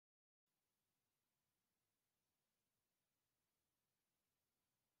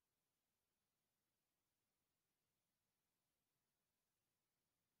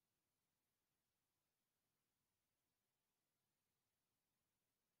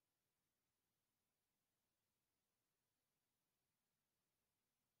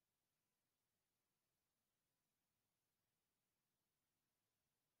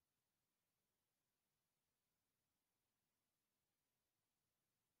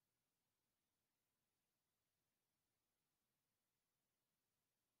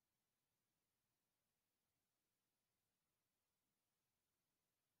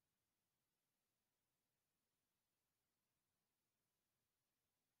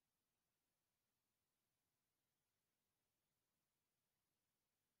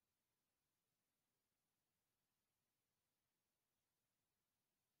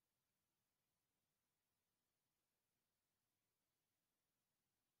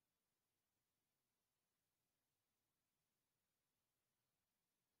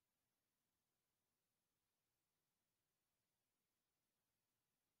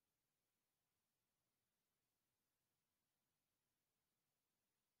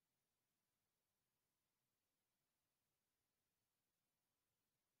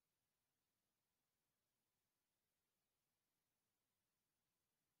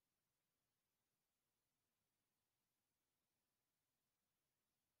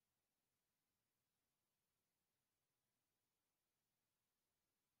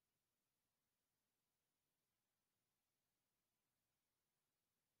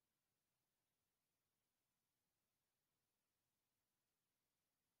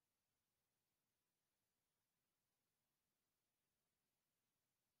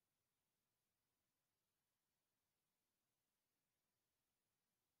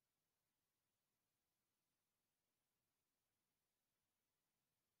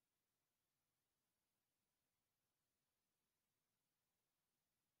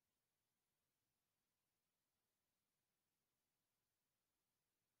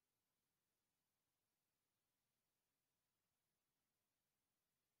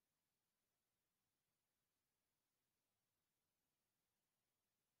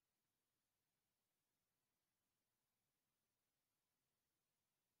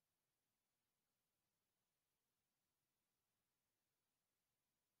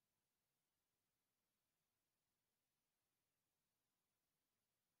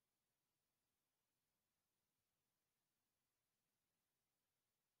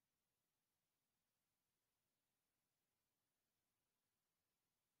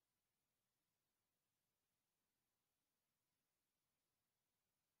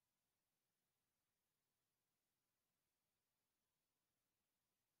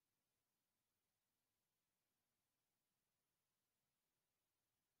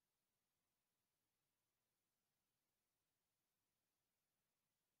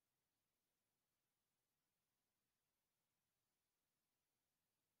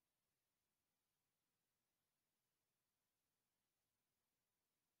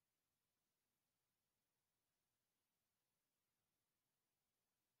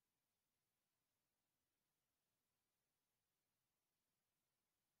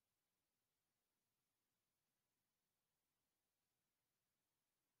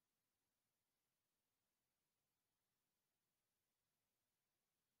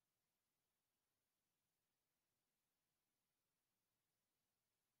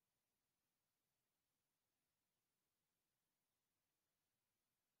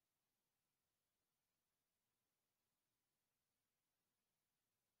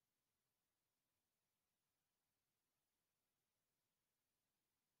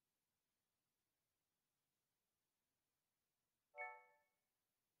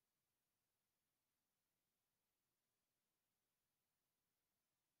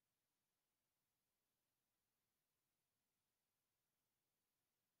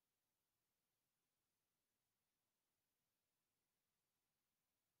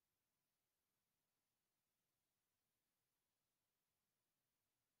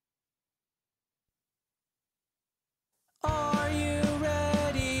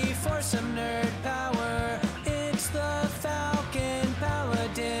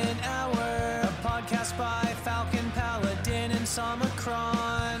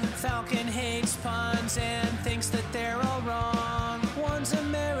Omicron. Falcon hates puns and thinks that they're all wrong. One's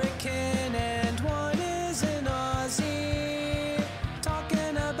American and one is an Aussie.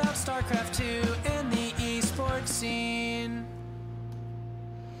 Talking about StarCraft 2 and the esports scene.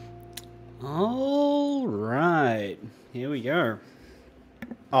 All right, here we go.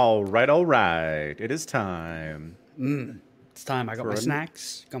 All right. It is time. It's time. I got my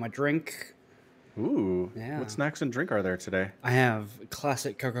snacks, got my drink. Ooh. Yeah. What snacks and drink are there today? I have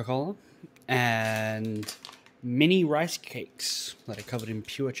classic Coca-Cola and mini rice cakes that are covered in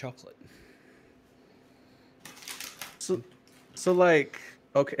pure chocolate. So like,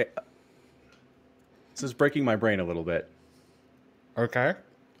 okay. This is breaking my brain a little bit. Okay.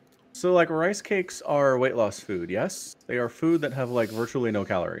 So like rice cakes are weight loss food, yes? They are food that have like virtually no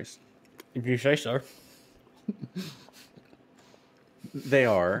calories. If you say so. They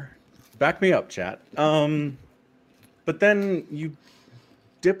are. Back me up, chat. But then you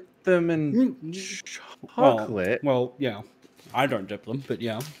dip them in chocolate. Well, yeah. I don't dip them, but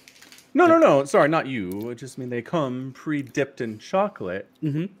yeah. No. Sorry, not you. I just mean they come pre-dipped in chocolate.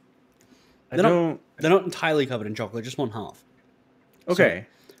 Mm-hmm. They're not entirely covered in chocolate, just one half. Okay.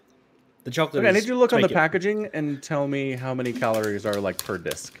 So, the chocolate. Okay, I need you to look on the packaging and tell me how many calories are like per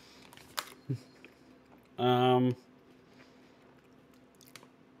disc.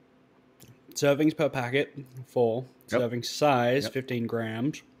 Servings per packet, 4. Yep. Serving size, 15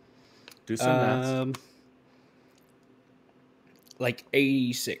 grams. Do some math. Like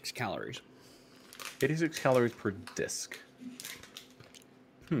 86 calories. 86 calories per disc.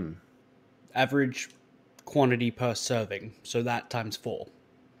 Average quantity per serving. So that times 4.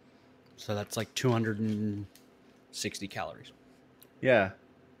 So that's like 260 calories. Yeah.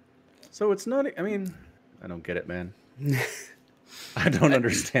 So it's not... I mean, I don't get it, man. I don't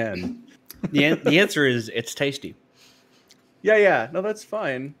understand. The answer is it's tasty. Yeah. No, that's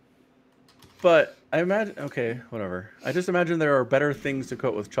fine. But I imagine... Okay, whatever. I just imagine there are better things to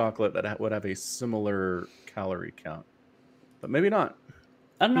coat with chocolate that would have a similar calorie count. But maybe not.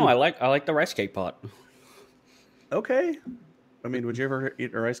 I don't know. I like the rice cake part. Okay. I mean, would you ever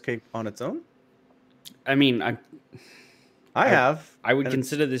eat a rice cake on its own? I mean, I have. I would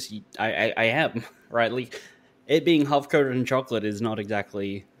consider this... I am, right? Like, it being half-coated in chocolate is not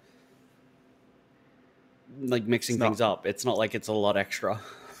exactly... like mixing things up. It's not like it's a lot extra.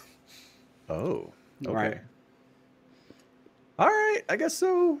 Oh, okay. Right. All right, I guess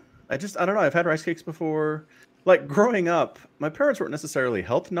so. I don't know. I've had rice cakes before. Like growing up, my parents weren't necessarily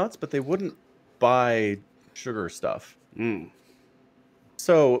health nuts, but they wouldn't buy sugar stuff.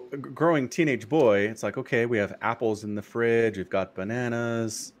 So growing teenage boy, it's like, okay, we have apples in the fridge. We've got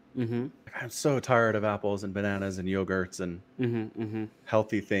bananas. Mm-hmm. I'm so tired of apples and bananas and yogurts and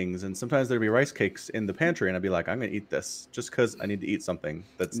healthy things. And sometimes there'd be rice cakes in the pantry, and I'd be like, I'm going to eat this just because I need to eat something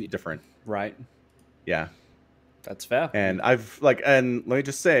that's different. Right. Yeah. That's fair. And and let me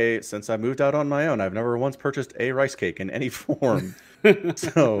just say, since I moved out on my own, I've never once purchased a rice cake in any form.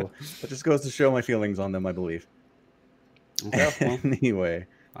 So that just goes to show my feelings on them, I believe. Okay, well, anyway.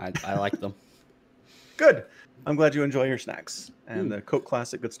 I like them. Good. I'm glad you enjoy your snacks. And the Coke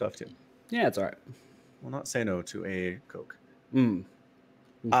Classic, good stuff too. Yeah, it's all right. Will not say no to a Coke.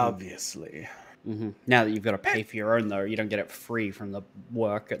 Obviously. Now that you've got to pay for your own, though, you don't get it free from the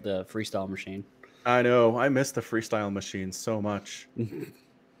work at the freestyle machine. I know. I miss the freestyle machine so much.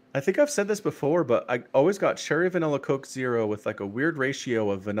 I think I've said this before, but I always got cherry vanilla Coke Zero with like a weird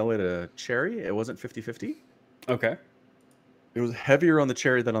ratio of vanilla to cherry. It wasn't 50-50. Okay. It was heavier on the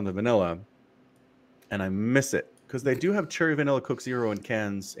cherry than on the vanilla. And I miss it. Because they do have cherry vanilla Coke Zero in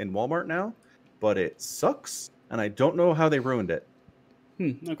cans in Walmart now. But it sucks. And I don't know how they ruined it.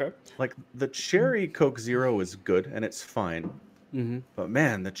 Okay. Like, the cherry Coke Zero is good, and it's fine. But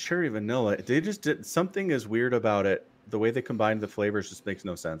man, the cherry vanilla, they just did... Something is weird about it. The way they combined the flavors just makes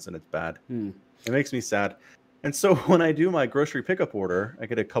no sense, and it's bad. It makes me sad. And so when I do my grocery pickup order, I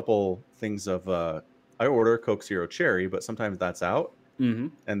get a couple things of... I order Coke Zero Cherry, but sometimes that's out.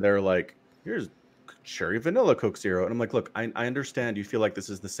 And they're like, here's cherry vanilla Coke Zero. And I'm like, look, I understand you feel like this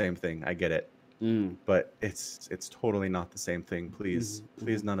is the same thing. I get it. But it's totally not the same thing. Please,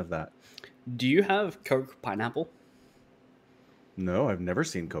 please, none of that. Do you have Coke Pineapple? No, I've never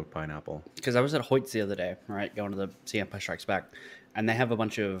seen Coke Pineapple. Because I was at Hoyt's the other day, right, going to the See Empire Strikes Back, and they have a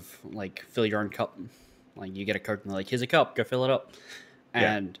bunch of, like, fill your own cup. Like, you get a Coke, and they're like, here's a cup, go fill it up.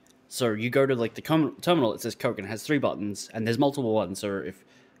 And so you go to, like, the terminal that says Coke, and it has 3 buttons, and there's multiple ones. So if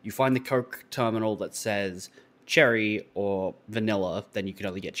you find the Coke terminal that says cherry or vanilla, then you can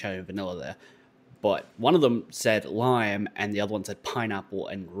only get cherry and vanilla there. But one of them said lime, and the other one said pineapple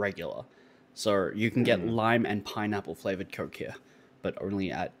and regular. So you can get lime and pineapple flavored Coke here, but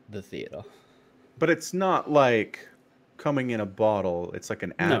only at the theater. But it's not like coming in a bottle. It's like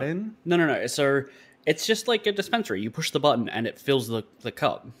an add-in? No. So it's just like a dispensary. You push the button and it fills the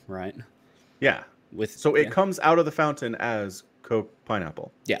cup, right? Yeah. So it comes out of the fountain as Coke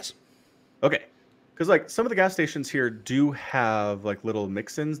pineapple. Yes. Okay. Because like some of the gas stations here do have like little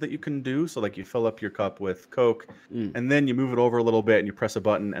mix-ins that you can do. So like you fill up your cup with Coke and then you move it over a little bit and you press a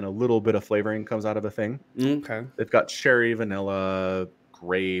button and a little bit of flavoring comes out of the thing. Okay. They've got cherry, vanilla,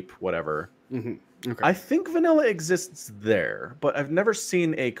 grape, whatever. Okay. I think vanilla exists there, but I've never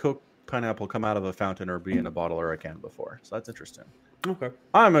seen a Coke pineapple come out of a fountain or be in a bottle or a can before. So that's interesting. Okay.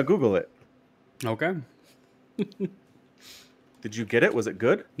 I'm going to Google it. Okay. Did you get it? Was it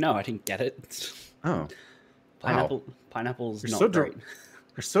good? No, I didn't get it. Oh. Pineapple's You're not so great.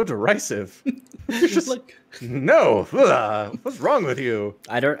 You're so derisive. You're just like, No. What's wrong with you?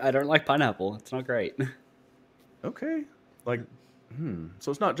 I don't like pineapple. It's not great. Okay. Like, so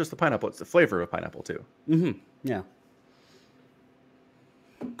it's not just the pineapple, it's the flavor of pineapple too. Yeah.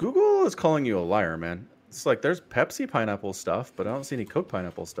 Google is calling you a liar, man. It's like there's Pepsi pineapple stuff, but I don't see any Coke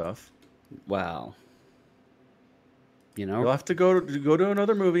pineapple stuff. Wow. You know? You'll have to go to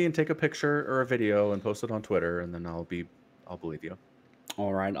another movie and take a picture or a video and post it on Twitter, and then I'll believe you.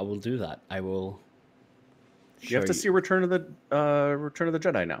 All right, I will do that. I will. You have to see Return of the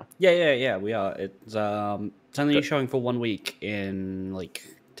Jedi now. Yeah. We are. It's only showing for 1 week in like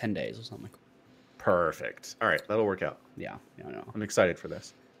 10 days or something. Perfect. All right, that'll work out. Yeah, I know. I'm excited for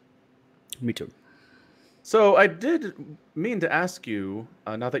this. Me too. So I did mean to ask you,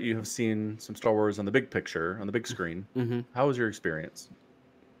 now that you have seen some Star Wars on the big picture, on the big screen, how was your experience?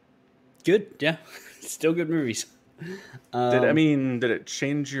 Good, yeah. Still good movies. Did it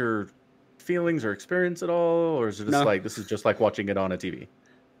change your feelings or experience at all? Or is it just like, this is just like watching it on a TV?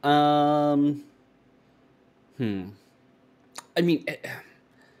 I mean,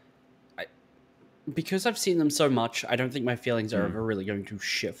 because I've seen them so much, I don't think my feelings are ever really going to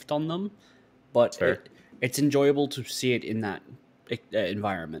shift on them. But it's enjoyable to see it in that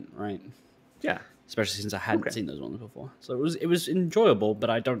environment, right? Yeah. Especially since I hadn't seen those ones before. So it was enjoyable, but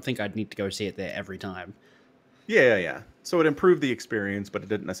I don't think I'd need to go see it there every time. Yeah. So it improved the experience, but it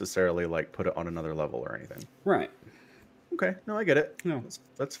didn't necessarily like put it on another level or anything. Right. Okay. No, I get it. No.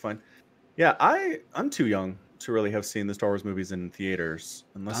 That's fine. Yeah, I'm too young to really have seen the Star Wars movies in theaters,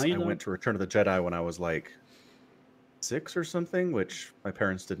 unless I went to Return of the Jedi when I was like 6 or something, which my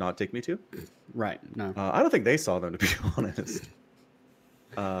parents did not take me to. Right. No. I don't think they saw them, to be honest.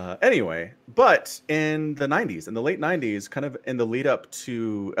 Anyway, but in the 90s, in the late 90s, kind of in the lead up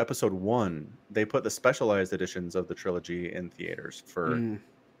to episode 1, they put the specialized editions of the trilogy in theaters for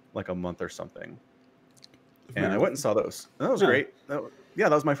like a month or something. And I went and saw those. And that was great. That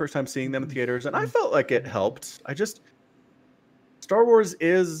was my first time seeing them in theaters, and I felt like it helped. Star Wars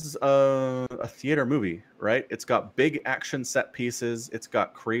is a theater movie, right? It's got big action set pieces. It's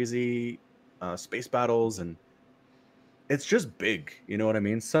got crazy space battles, and it's just big. You know what I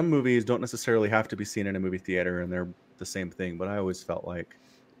mean? Some movies don't necessarily have to be seen in a movie theater, and they're the same thing. But I always felt like...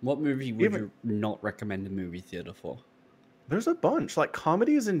 What movie would you not recommend a movie theater for? There's a bunch. Like,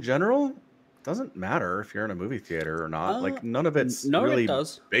 comedies in general, doesn't matter if you're in a movie theater or not. Like, none of it's really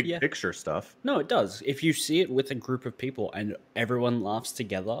big picture stuff. No, it does. If you see it with a group of people and everyone laughs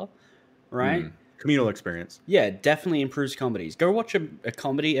together, right? Communal experience. Yeah, it definitely improves comedies. Go watch a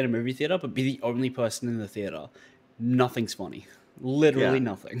comedy in a movie theater, but be the only person in the theater. Nothing's funny. Literally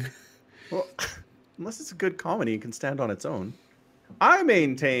nothing. Well, unless it's a good comedy, it can stand on its own. I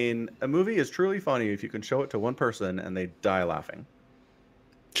maintain a movie is truly funny if you can show it to one person and they die laughing.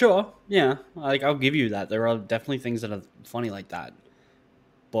 Sure, yeah. Like, I'll give you that. There are definitely things that are funny like that.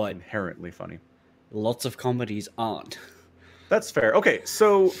 But inherently funny. Lots of comedies aren't. That's fair. Okay,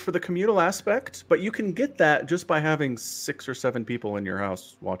 so for the communal aspect, but you can get that just by having 6 or 7 people in your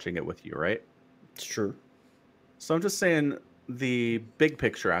house watching it with you, right? It's true. So I'm just saying the big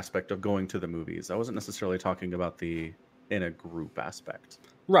picture aspect of going to the movies. I wasn't necessarily talking about the in a group aspect.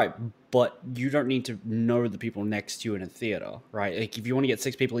 Right, but you don't need to know the people next to you in a theater, right? Like, if you want to get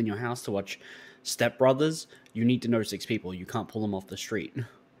 6 people in your house to watch Step Brothers, you need to know 6 people. You can't pull them off the street.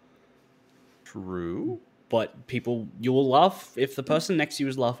 True. But you will laugh. If the person next to you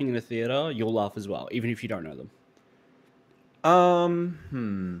is laughing in the theater, you'll laugh as well, even if you don't know them.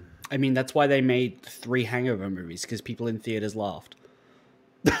 I mean, that's why they made 3 Hangover movies, because people in theaters laughed.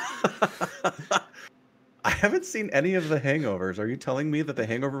 I haven't seen any of the Hangovers. Are you telling me that the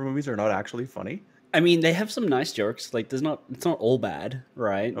Hangover movies are not actually funny? I mean, they have some nice jokes. Like, it's not all bad,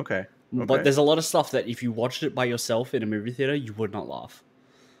 right? Okay. But there's a lot of stuff that if you watched it by yourself in a movie theater, you would not laugh.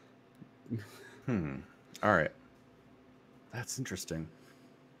 All right. That's interesting.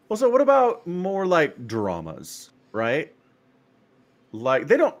 Well, so what about more like dramas, right? Like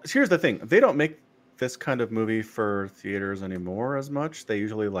they don't. Here's the thing: they don't make this kind of movie for theaters anymore as much. They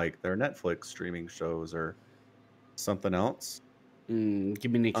usually like their Netflix streaming shows or something else. Give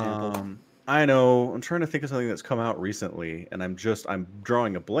me an example. I know. I'm trying to think of something that's come out recently, and I'm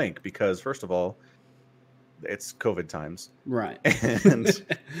drawing a blank because first of all, it's COVID times, Right. and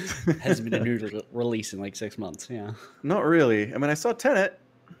Hasn't been a new release in like 6 months. Yeah. not really. I mean, I saw Tenet.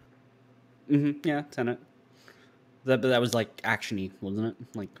 Yeah, Tenet. But that was like actiony, wasn't it?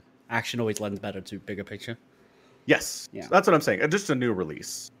 Like action always lends better to bigger picture. Yes, Yeah. that's what I'm saying. Just a new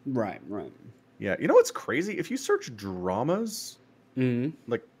release. Right. Right. Yeah, you know what's crazy? If you search dramas,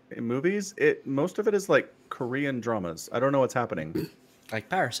 like in movies, most of it is like Korean dramas. I don't know what's happening. Like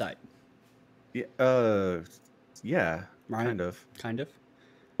Parasite. Yeah, Right. kind of. Kind of.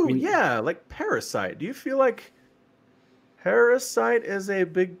 Ooh, mean- yeah, like Parasite. Do you feel like Parasite is a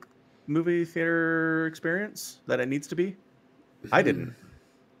big movie theater experience that it needs to be? I didn't.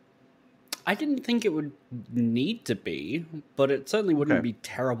 I didn't think it would need to be, but it certainly wouldn't Okay. be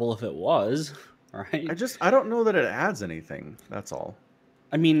terrible if it was. Right. I don't know that it adds anything. That's all.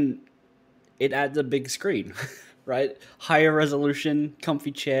 I mean, it adds a big screen, right? Higher resolution,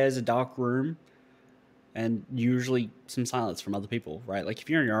 comfy chairs, a dark room, and usually some silence from other people, right? Like if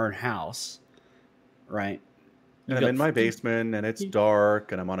you're in your own house, right? And I'm in my basement and it's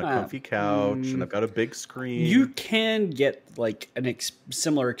dark and I'm on a comfy couch and I've got a big screen. You can get like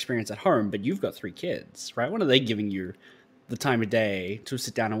similar experience at home, but you've got 3 kids, right? When are they giving you the time of day to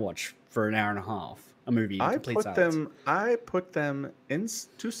sit down and watch for an hour and a half a movie in complete silence? I put them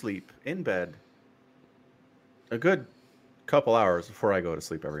to sleep in bed a good couple hours before I go to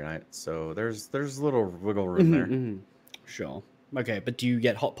sleep every night. So there's a little wiggle room there. Sure. Okay, but do you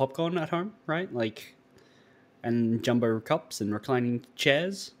get hot popcorn at home, right? Like, and jumbo cups and reclining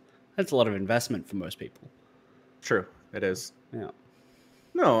chairs? That's a lot of investment for most people. True, it is. Yeah.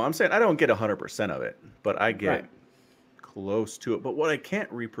 No, I'm saying I don't get 100% of it, but I get Right. close to it. But what I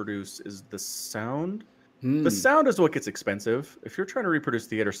can't reproduce is the sound. Hmm. The sound is what gets expensive. If you're trying to reproduce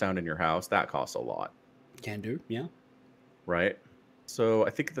theater sound in your house, that costs a lot, Can do, yeah. right? So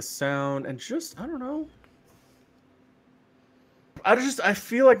I think the sound and just I don't know. I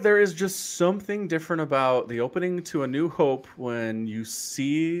feel like there is just something different about the opening to A New Hope when you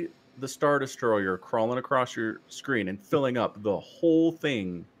see the Star Destroyer crawling across your screen and filling up the whole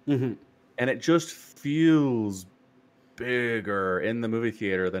thing, Mm-hmm. and it just feels bigger in the movie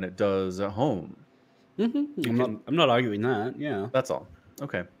theater than it does at home. Mm-hmm. I'm not arguing that, yeah. That's all.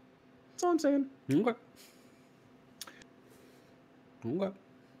 Okay. That's all I'm saying. Okay. Okay.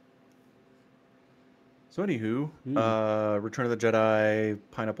 So anywho, Return of the Jedi,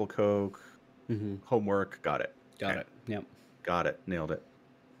 Pineapple Coke, Homework, got it. Got it. Yep. Got it. Nailed it.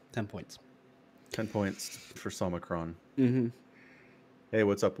 10 points. 10 points for Somicron. Mm-hmm. Hey,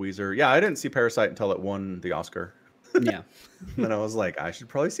 what's up, Weezer? Yeah, I didn't see Parasite until it won the Oscar. Yeah. And I was like, I should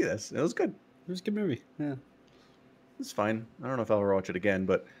probably see this. It was good. It was a good movie. Yeah. It's fine. I don't know if I'll ever watch it again,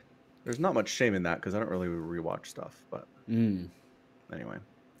 but there's not much shame in that because I don't really rewatch stuff. But anyway.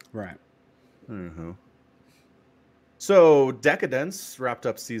 Right. Mm-hmm. So, Decadence wrapped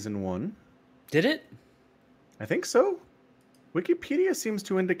up season 1. Did it? I think so. Wikipedia seems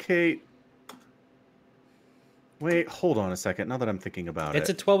to indicate... Wait, hold on a second. Now that I'm thinking about It's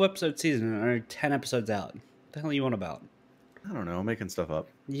a it. 12-episode season and only 10 episodes out. What the hell are you on about? I don't know. I'm making stuff up.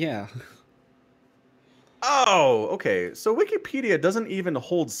 Yeah. Oh, okay. So Wikipedia doesn't even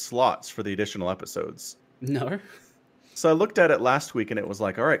hold slots for the additional episodes. No. So I looked at it last week and it was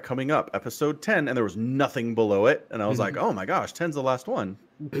like, all right, coming up, episode 10, and there was nothing below it. And I was like, oh my gosh, 10's the last one.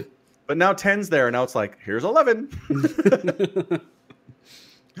 But now 10's there, and now it's like, here's 11.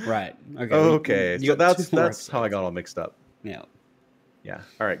 Right. Okay. Okay, You so got that's 2 more how I got all mixed up. Yeah. Yeah.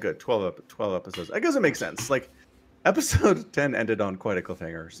 All right, good. 12 episodes. I guess it makes sense. Like, episode 10 ended on quite a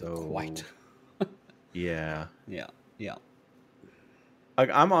cliffhanger, so... Quite. Yeah. Yeah. Yeah.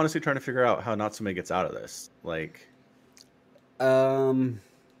 I'm honestly trying to figure out how Natsume gets out of this. Like... I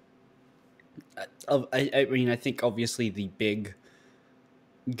mean, I think obviously the big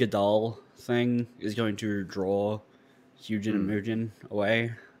Gadol thing is going to draw Hyujin and Mugen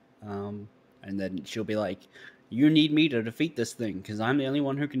away. And then she'll be like, you need me to defeat this thing because I'm the only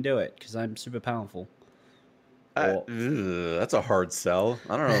one who can do it because I'm super powerful. that's a hard sell.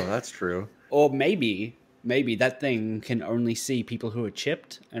 I don't know if that's true. Or maybe that thing can only see people who are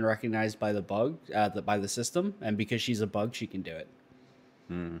chipped and recognized by the by the system, and because she's a bug, she can do it.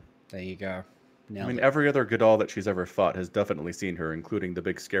 There you go. I Nailed mean, it. every other Godal that she's ever fought has definitely seen her, including the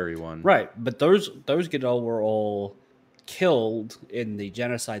big scary one. Right, but those Godol were all killed in the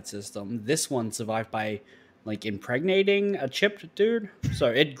genocide system. This one survived by like impregnating a chipped dude, so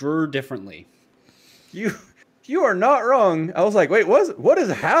it grew differently. You are not wrong. I was like, wait, what is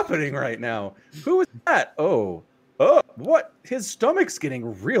happening right now? Who is that? Oh, what? His stomach's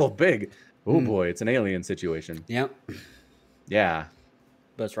getting real big. Oh boy, it's an alien situation. Yep, Yeah,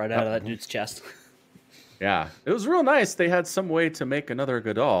 but it's right out of that dude's chest. yeah. It was real nice. They had some way to make another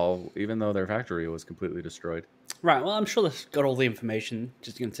Godal, even though their factory was completely destroyed. Right. Well, I'm sure they've got all the information.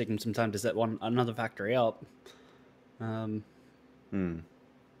 Just going to take them some time to set another factory up. So.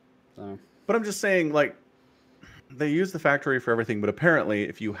 But I'm just saying, like, they use the factory for everything, but apparently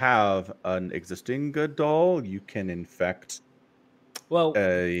if you have an existing Godal, you can infect Well,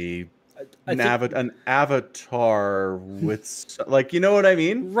 an think- avatar with, like, you know what I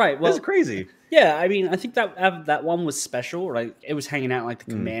mean? Right. Well, It's crazy. yeah. I mean, I think that one was special. Right. It was hanging out in, like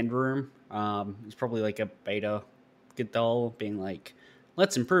the command room. It's probably like a beta Godal being like,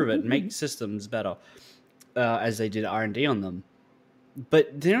 let's improve it and make systems better, as they did R&D on them.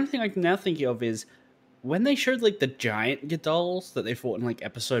 But the only thing I'm now thinking of is when they showed like the giant Godals that they fought in like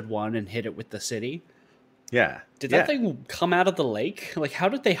episode 1 and hit it with the city. Yeah. Did that thing come out of the lake? Like, how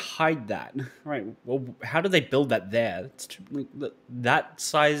did they hide that? Right. Well, how did they build that there? That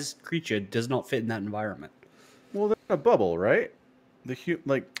size creature does not fit in that environment. Well, they're in a bubble, right?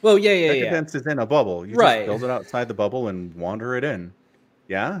 Well, yeah. Decadence is in a bubble. You Right. just build it outside the bubble and wander it in.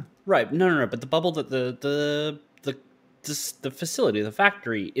 Yeah. Right. No. But the bubble that the facility, the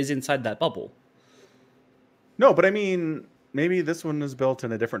factory, is inside that bubble. No, but I mean, maybe this one is built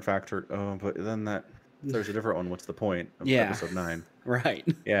in a different factory. Oh, but then there's a different one. What's the point of Yeah. episode 9? Right.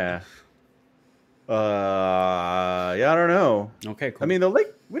 Yeah. Yeah, I don't know. Okay. Cool. I mean, the lake,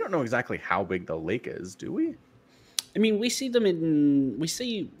 we don't know exactly how big the lake is, do we? I mean, we see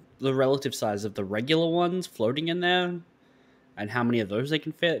the relative size of the regular ones floating in there, and how many of those they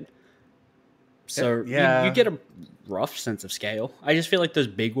can fit. So Yeah. you get a rough sense of scale. I just feel like those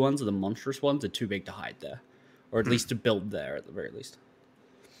big ones, or the monstrous ones, are too big to hide there, or at least to build there at the very least.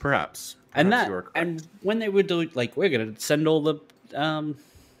 Perhaps. And Perhaps you are correct. and when they would do like, we're gonna send all the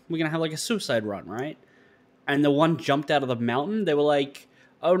we're gonna have like a suicide run, right? And the one jumped out of the mountain. They were like,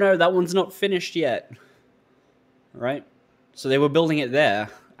 oh no, that one's not finished yet, right? So they were building it there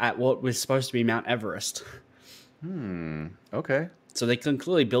at what was supposed to be Mount Everest. Okay. So they can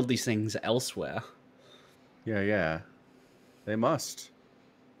clearly build these things elsewhere. Yeah. They must.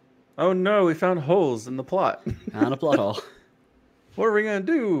 Oh no, we found holes in the plot. On a plot hole. What are we gonna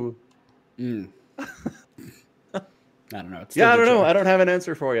do? I don't know. It's Yeah, I still a don't good know. show. I don't have an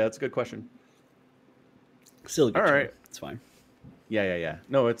answer for you. That's a good question. Still a good All show. right. It's fine. Yeah.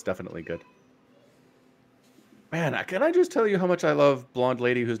 No, it's definitely good. Man, can I just tell you how much I love blonde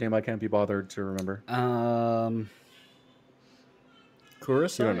lady whose name I can't be bothered to remember?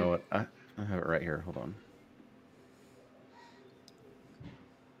 Kurosai? You don't know it. I have it right here. Hold on.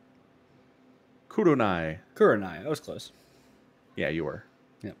 Kuronai. Kuronai. I was close. Yeah, you were.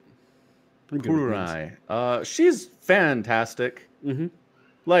 Yep. I'm good with names. Kuronai. She's fantastic. Mm-hmm.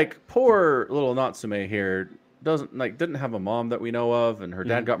 Like, poor little Natsume here didn't have a mom that we know of, and her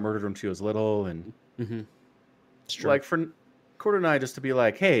dad got murdered when she was little, and It's true. like for Kuronai just to be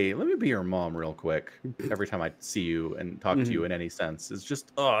like, hey, let me be your mom real quick every time I see you and talk to you in any sense. It's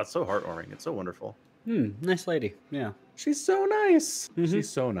just, it's so heartwarming. It's so wonderful. Nice lady. Yeah. She's so nice. She's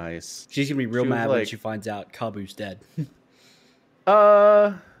so nice. She's gonna be real She was mad when like- she finds out Kabu's dead.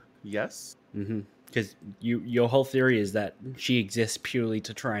 Yes. Because your whole theory is that she exists purely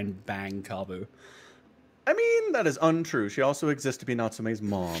to try and bang Kabu. I mean, that is untrue. She also exists to be Natsume's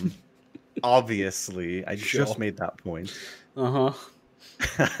mom. Obviously. I Sure. just made that point. I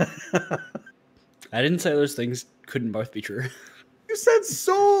didn't say those things couldn't both be true. You said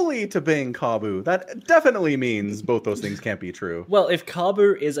solely to bang Kabu. That definitely means both those things can't be true. Well, if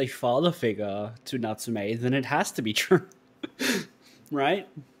Kabu is a father figure to Natsume, then it has to be true. Right?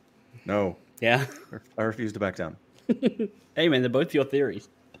 No. Yeah. I refuse to back down. Hey man, they're both your theories.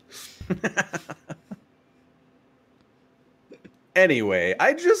 Anyway,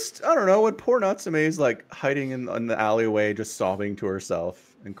 I don't know, when poor Natsume is like hiding in the alleyway, just sobbing to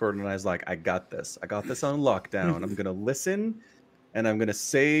herself, and Kuronai's like, I got this on lockdown. I'm going to listen, and I'm going to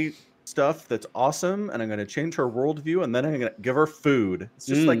say stuff that's awesome, and I'm going to change her worldview, and then I'm going to give her food. It's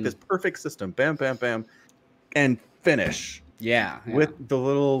just like this perfect system. Bam, bam, bam. And finish Yeah. with the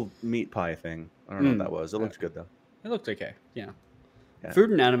little meat pie thing. I don't know what that was. It looked good, though. It looked okay. Yeah. Yeah.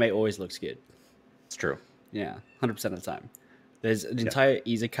 Food in anime always looks good. It's true. Yeah. 100% of the time. There's an entire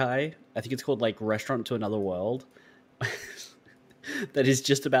isekai I think it's called like Restaurant to Another World. That is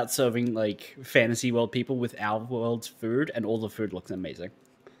just about serving like fantasy world people with our world's food, and all the food looks amazing.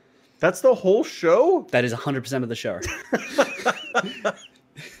 That's the whole show? That is 100% of the show.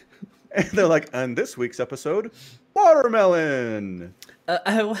 And they're like, on this week's episode, watermelon.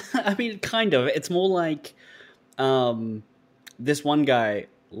 I mean, kind of. It's more like this one guy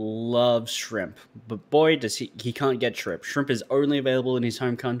loves shrimp, but boy, does he can't get shrimp. Shrimp is only available in his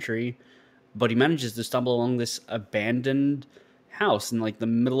home country, but he manages to stumble along this abandoned house in like the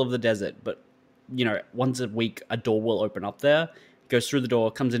middle of the desert. But, you know, once a week, a door will open up there, goes through the door,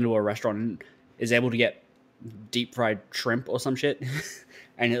 comes into a restaurant, and is able to get deep fried shrimp or some shit.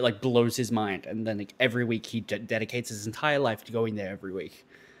 And it like blows his mind. And then like every week he dedicates his entire life to going there every week,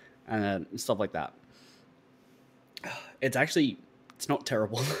 and stuff like that. It's not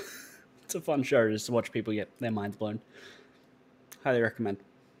terrible. It's a fun show just to watch people get their minds blown. Highly recommend.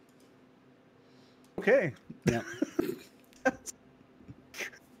 Okay. Yeah.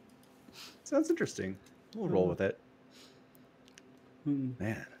 Sounds interesting. We'll roll with it. Hmm.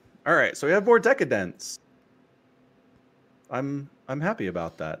 Man. All right, so we have more Decadence. I'm happy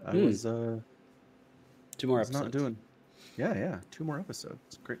about that. I was 2 more was episodes. not doing. Yeah, 2 more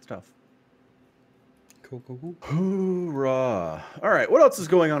episodes. Great stuff. Cool. Hoorah! All right, what else is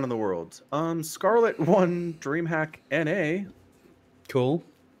going on in the world? Scarlet won DreamHack NA, Cool.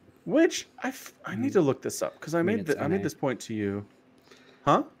 which I need to look this up because I made it's NA. this point to you.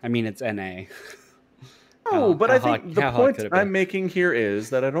 Huh? I mean, it's NA. Oh, but how I think hard- the how hard point could it be? I'm making here is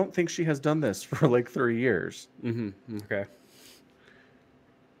that I don't think she has done this for like 3 years. Mm-hmm. Okay.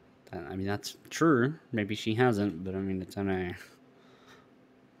 I mean, that's true. Maybe she hasn't, but I mean, it's NA.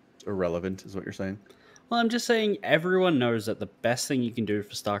 Irrelevant is what you're saying. Well, I'm just saying everyone knows that the best thing you can do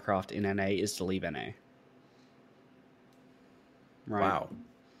for StarCraft in NA is to leave NA. Right. Wow.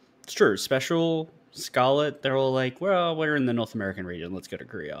 It's true. Special, Scarlet, they're all like, well, we're in the North American region. Let's go to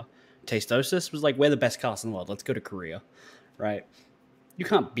Korea. Tastosis was like, we're the best cast in the world. Let's go to Korea. Right? You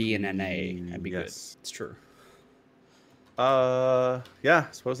can't be in NA and be good. Yes. It's true. Yeah,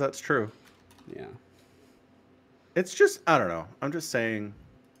 I suppose that's true. Yeah. It's just, I don't know. I'm just saying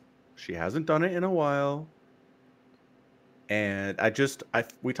she hasn't done it in a while. And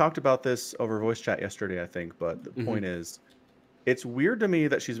we talked about this over voice chat yesterday, I think, but the point is, it's weird to me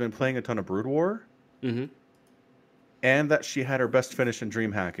that she's been playing a ton of Brood War Mm-hmm. and that she had her best finish in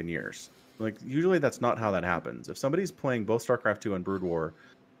DreamHack in years. Like, usually that's not how that happens. If somebody's playing both StarCraft 2 and Brood War,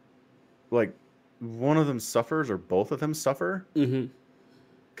 like, one of them suffers or both of them suffer. Mm-hmm.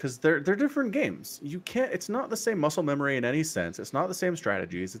 Because they're different games. You can't. It's not the same muscle memory in any sense. It's not the same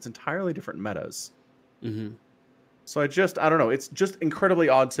strategies. It's entirely different metas. Mm-hmm. So I don't know. It's just incredibly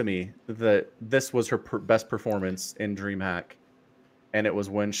odd to me that this was her best performance in DreamHack, and it was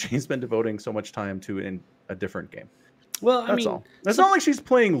when she's been devoting so much time to in a different game. Well, I That's mean, all. It's not like she's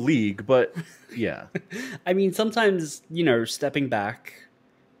playing League, but yeah. I mean, sometimes, you know, stepping back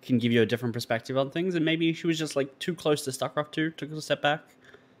can give you a different perspective on things, and maybe she was just like too close to StarCraft 2, took a step back,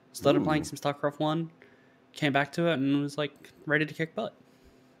 started playing some StarCraft 1, came back to it, and was like ready to kick butt.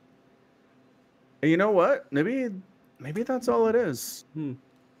 And you know what? Maybe that's all it is.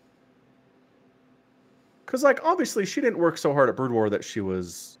 Because, like, obviously she didn't work so hard at Brood War that she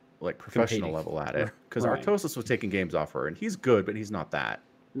was like professional Competing. level at it. Because Right. Artosis was taking games off her, and he's good, but he's not that.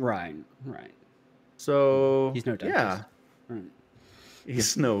 Right. So He's no dentist. yeah, Right.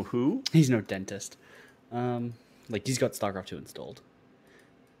 he's no who. He's no dentist. Like, he's got StarCraft 2 installed.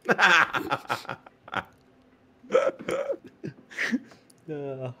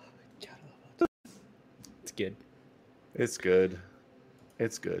 It's good. It's good.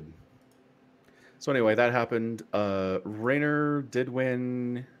 It's good. So anyway, that happened. Raynor did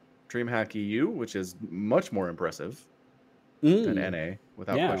win DreamHack EU, which is much more impressive than NA,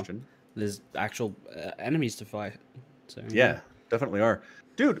 without Yeah. question. There's actual enemies to fight. So Yeah, definitely are.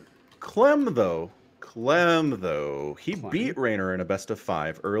 Dude, Clem though, he Clem. beat Raynor in a best of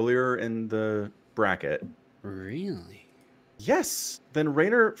 5 earlier in the bracket. Really? Yes. Then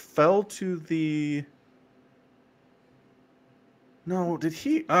Raynor fell to the. No, did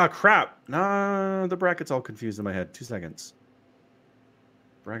he? Ah, crap. Nah, the bracket's all confused in my head. 2 seconds.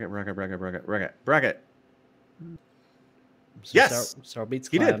 Bracket. So Yes! Star beats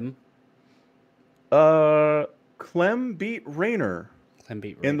He did. Clem. Clem beat Raynor Clem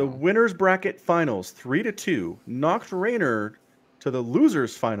beat in the Raynor. winners bracket finals 3-2, knocked Raynor to the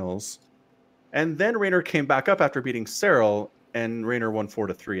losers finals, and then Raynor came back up after beating Cyril, and Raynor won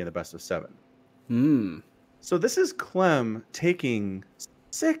 4-3 in the best of 7. So this is Clem taking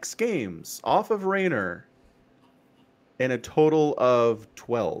 6 games off of Raynor in a total of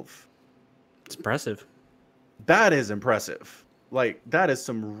 12. It's impressive. That is impressive. Like, that is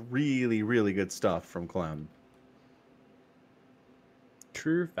some really, really good stuff from Clem.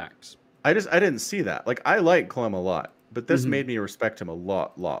 True facts. I didn't see that. Like, I like Clem a lot, but this made me respect him a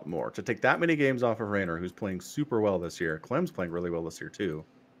lot more. To take that many games off of Raynor, who's playing super well this year. Clem's playing really well this year, too.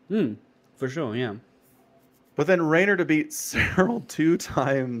 For sure, yeah. But then Raynor to beat Serral 2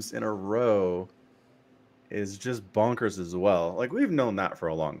 times in a row is just bonkers as well. Like, we've known that for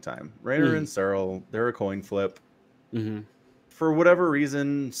a long time. Raynor and Serral, they're a coin flip. For whatever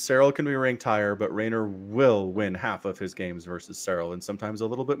reason, Serral can be ranked higher, but Raynor will win half of his games versus Serral, and sometimes a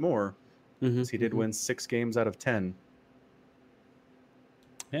little bit more. He did win 6 games out of 10.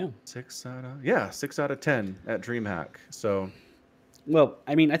 Yeah. 6 out of 10 at DreamHack. So, well,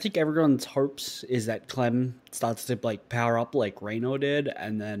 I mean, I think everyone's hopes is that Clem starts to like power up like Raynor did,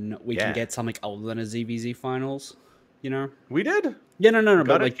 and then we can get something other than a ZVZ finals. You know, we did. Yeah, no, Got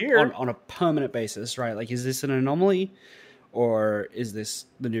but it like here. on a permanent basis, right? Like, is this an anomaly, or is this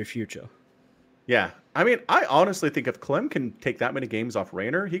the new future? Yeah, I mean, I honestly think if Clem can take that many games off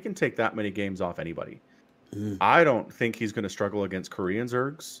Raynor, he can take that many games off anybody. I don't think he's going to struggle against Korean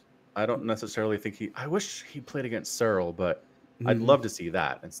Zergs. I don't necessarily think I wish he played against Serral, but I'd love to see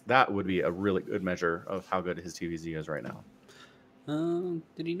that. That would be a really good measure of how good his TVZ is right now.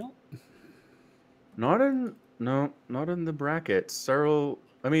 Did he not? Not in the bracket. Serral,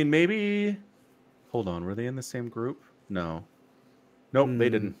 I mean, maybe. Hold on, were they in the same group? No. Nope, they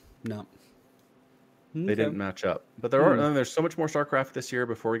didn't. No. They didn't match up. But there's so much more StarCraft this year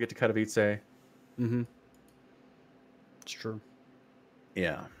before we get to Katowice. It's true.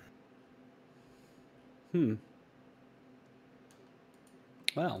 Yeah.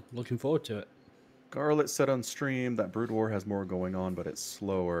 Well, looking forward to it. Garlet said on stream that Brood War has more going on, but it's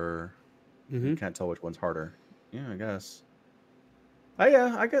slower. You can't tell which one's harder. Yeah, I guess.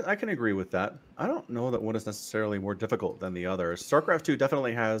 I can agree with that. I don't know that one is necessarily more difficult than the other. StarCraft 2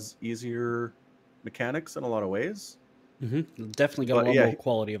 definitely has easier mechanics in a lot of ways. Definitely got a lot more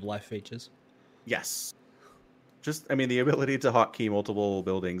quality of life features. Yes. Just, I mean, the ability to hotkey multiple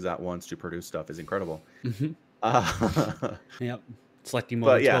buildings at once to produce stuff is incredible. Yep. Selecting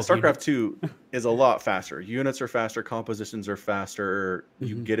more. But yeah, StarCraft 2 is a lot faster. Units are faster. Compositions are faster.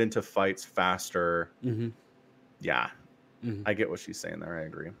 You get into fights faster. Yeah. I get what she's saying there. I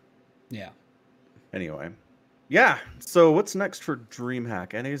agree. Yeah. Anyway. Yeah. So what's next for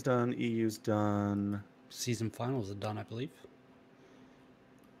DreamHack? NA's done. EU's done. Season finals are done, I believe.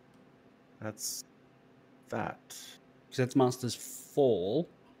 That's that. Because that's Masters Fall.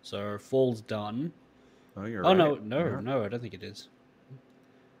 So Fall's done. Oh, you're right. right. No, I don't think it is.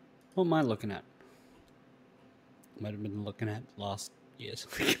 What am I looking at? Might have been looking at last year's.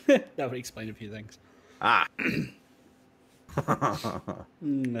 That would explain a few things.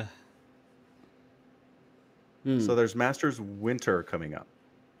 So there's Masters Winter coming up.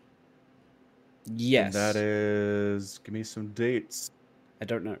 Yes. And that is... Give me some dates. I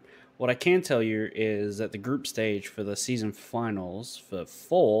don't know. What I can tell you is that the group stage for the season finals for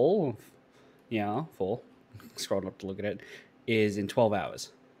Fall... Yeah, Fall. Scrolled up to look at it. Is in 12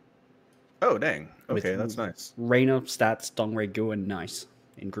 hours. Oh, dang. Okay, that's nice. Raynor, Stats, Dongray, Gu, and Nice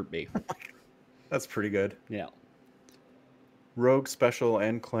in Group B. That's pretty good. Yeah. Rogue, Special,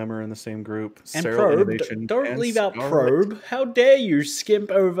 and Clemmer in the same group. And Serral, Probe. Innovation, Don't and leave out Scarlet. Probe. How dare you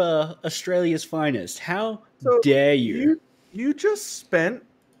skimp over Australia's finest? How dare you? You just spent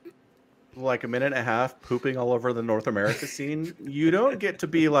like a minute and a half pooping all over the North America scene. You don't get to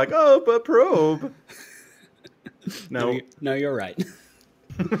be like, oh, but Probe. No, you're right.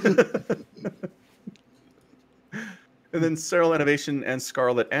 And then Serral, Innovation, and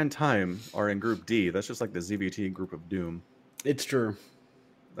Scarlet and Time are in Group D. That's just like the ZVT Group of Doom. It's true.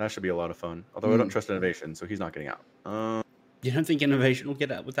 That should be a lot of fun. Although I don't trust Innovation, so he's not getting out. You don't think Innovation will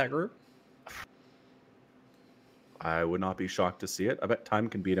get out with that group? I would not be shocked to see it. I bet Time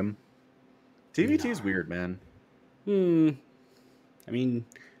can beat him. TVT is weird, man. I mean,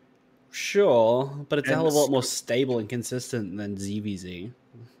 sure, but it's a hell of a lot more stable and consistent than ZVZ.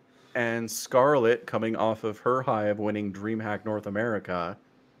 And Scarlet, coming off of her high of winning DreamHack North America,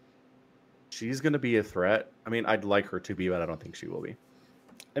 she's going to be a threat. I mean, I'd like her to be, but I don't think she will be.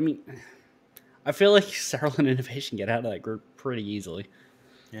 I mean, I feel like Serral and Innovation get out of that group pretty easily.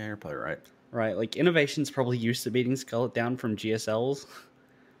 Yeah, you're probably right. Right, like Innovation's probably used to beating Scarlet down from GSLs,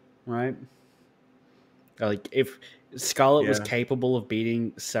 right? Like if Scarlet was capable of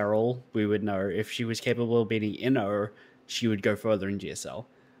beating Serral, we would know. If she was capable of beating Inno, she would go further in GSL.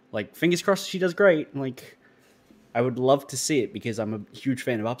 Like, fingers crossed she does great. Like, I would love to see it because I'm a huge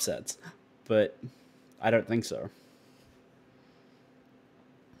fan of upsets, but I don't think so.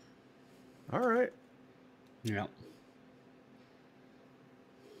 All right. Yeah.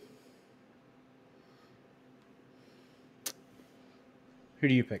 Who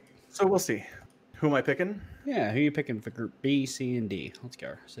do you pick? So we'll see. Who am I picking? Yeah, who are you picking for Group B, C, and D? Let's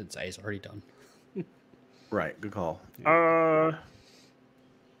go, since A's already done. Right. Good call. Yeah.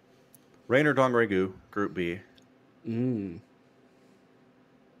 Rain or Dongreggu, Group B.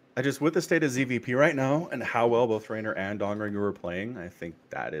 I just, with the state of ZVP right now and how well both Rainer and Dongreggu are playing, I think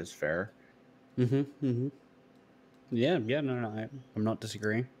that is fair. Yeah, no, I'm not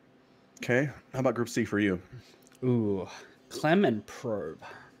disagreeing. Okay. How about Group C for you? Ooh, Clem and Probe.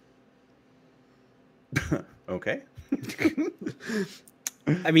 Okay.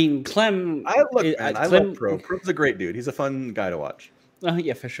 I mean, Clem. I Clem, love Probe. Probe's a great dude. He's a fun guy to watch.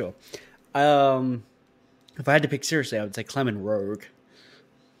 Yeah, for sure. If I had to pick seriously, I would say Clem and Rogue.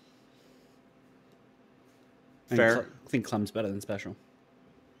 Fair. I think Clem's better than Special.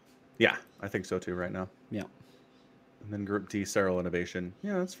 Yeah, I think so too right now. Yeah. And then Group D, Serial Innovation.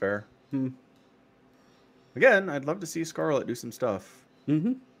 Yeah, that's fair. Again, I'd love to see Scarlet do some stuff.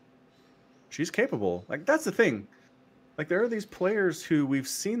 She's capable. Like, that's the thing. Like, there are these players who we've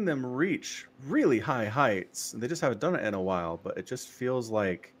seen them reach really high heights, and they just haven't done it in a while, but it just feels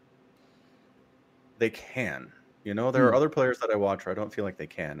like they can. You know, there are other players that I watch where I don't feel like they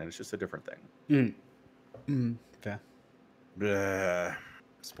can, and it's just a different thing. Fair. Blah.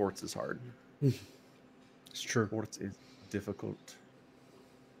 Sports is hard. It's true. Sports is difficult.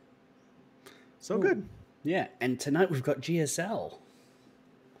 So good. Yeah, and tonight we've got GSL.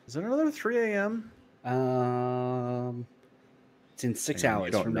 Is it another 3 a.m.? It's in 6 Hang on, hours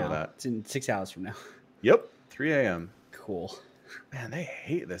you don't from know now. that. It's in 6 hours from now. Yep, 3 a.m. Cool. Man, they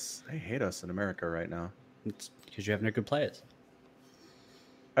hate this. They hate us in America right now. It's because you have no good players.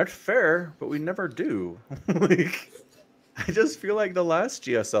 That's fair, but we never do. Like, I just feel like the last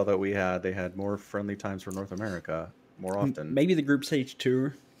GSL that we had, they had more friendly times for North America more often. Maybe the group stage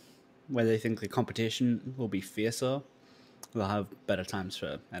 2, where they think the competition will be fiercer, they'll have better times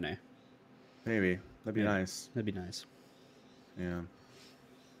for NA. Maybe. That'd be nice. That'd be nice. Yeah.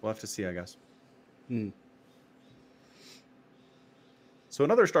 We'll have to see, I guess. So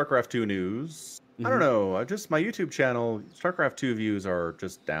another StarCraft 2 news. I don't know. My YouTube channel, StarCraft 2 views are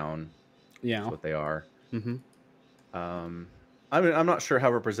just down. Yeah. That's what they are. I'm not sure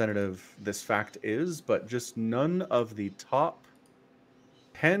how representative this fact is, but just none of the top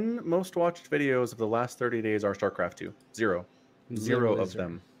 10 most watched videos of the last 30 days are StarCraft 2. Zero of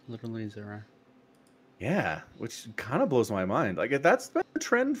them. Literally zero. Yeah, which kind of blows my mind. Like, that's been a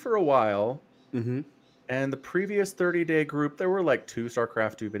trend for a while. And the previous 30-day group, there were like 2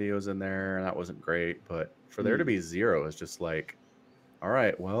 StarCraft 2 videos in there, and that wasn't great. But for there to be zero is just like, all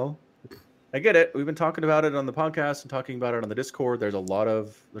right, well, I get it. We've been talking about it on the podcast and talking about it on the Discord. There's a lot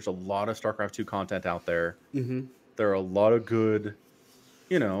of StarCraft 2 content out there. There are a lot of good,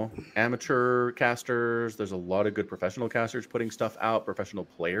 amateur casters. There's a lot of good professional casters putting stuff out, professional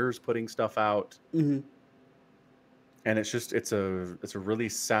players putting stuff out. And it's just it's a really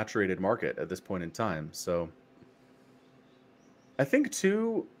saturated market at this point in time. So I think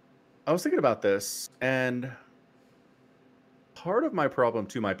too, I was thinking about this, and part of my problem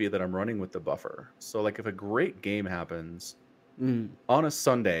too might be that I'm running with the buffer. So like if a great game happens on a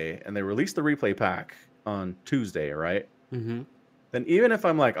Sunday and they release the replay pack on Tuesday, right? Then even if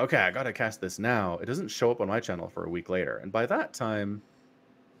I'm like, okay, I gotta cast this now, it doesn't show up on my channel for a week later. And by that time,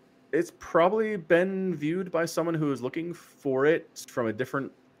 it's probably been viewed by someone who is looking for it from a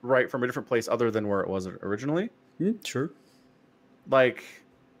different place other than where it was originally. True. Like,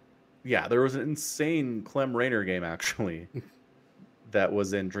 yeah, there was an insane Clem Rainer game actually that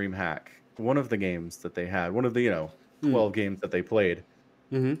was in DreamHack. One of the games that they had, one of the 12 games that they played.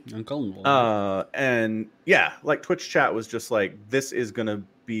 And yeah, like Twitch chat was just like, this is gonna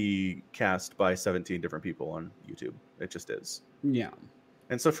be cast by 17 different people on YouTube. It just is. Yeah.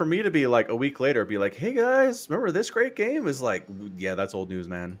 And so for me to be like a week later, be like, hey guys, remember this great game? Is like, yeah, that's old news,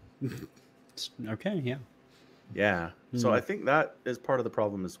 man. Okay, yeah. Yeah. So I think that is part of the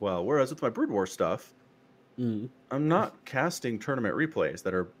problem as well. Whereas with my Brood War stuff, I'm not casting tournament replays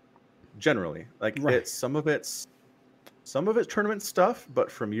that are generally like some of it's tournament stuff,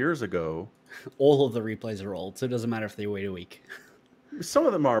 but from years ago. All of the replays are old, so it doesn't matter if they wait a week. Some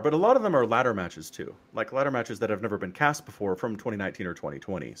of them are, but a lot of them are ladder matches too. Like ladder matches that have never been cast before from 2019 or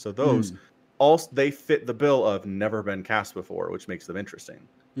 2020. So those they fit the bill of never been cast before, which makes them interesting.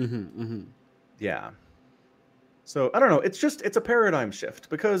 Yeah. So I don't know. It's a paradigm shift,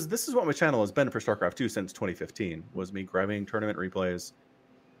 because this is what my channel has been for StarCraft 2 since 2015, was me grabbing tournament replays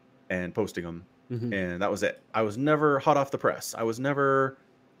and posting them. And that was it. I was never hot off the press. I was never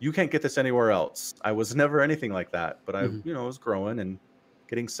you can't get this anywhere else. I was never anything like that, but I, Mhm. was growing and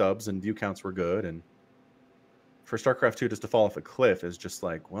getting subs and view counts were good. And for StarCraft 2 just to fall off a cliff is just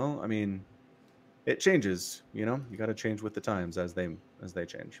like, well, I mean, it changes, you got to change with the times as they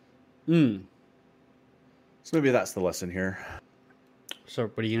change. Mm. So maybe that's the lesson here. So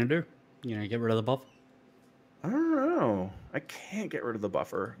what are you gonna do? You know, get rid of the buff? I don't know. I can't get rid of the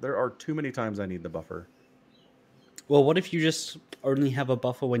buffer. There are too many times I need the buffer. Well, what if you just only have a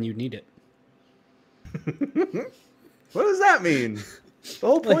buffer when you need it? What does that mean? The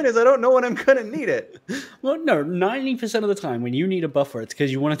whole point is I don't know when I'm going to need it. Well, no, 90% of the time when you need a buffer, it's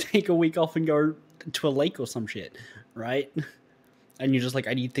because you want to take a week off and go to a lake or some shit, right? And you're just like,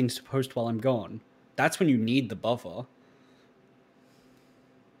 I need things to post while I'm gone. That's when you need the buffer.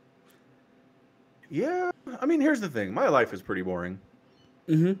 Yeah. I mean, here's the thing. My life is pretty boring.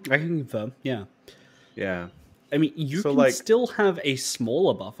 Mm-hmm. I can confirm, yeah. Yeah. I mean, you So, can still have a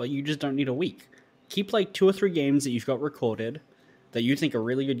smaller buffer, you just don't need a week. Keep like 2 or 3 games that you've got recorded that you think are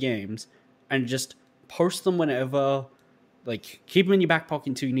really good games, and just post them whenever, like, keep them in your back pocket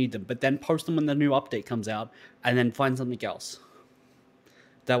until you need them, but then post them when the new update comes out, and then find something else.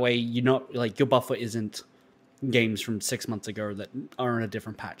 That way, you're not, like, your buffer isn't games from 6 months ago that are in a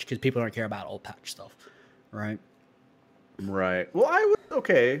different patch, because people don't care about old patch stuff, right? Right. Well,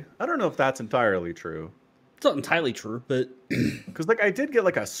 okay. I don't know if that's entirely true. It's not entirely true, but... Because, like, I did get,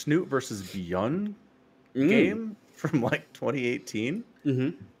 like, a Snoot versus Beyond game from, like, 2018.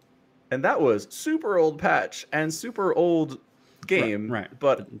 Mm-hmm. And that was super old patch and super old game. Right.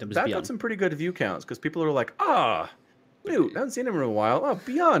 But that Beyond. got some pretty good view counts because people are like, Snoot, I haven't seen him in a while. Oh,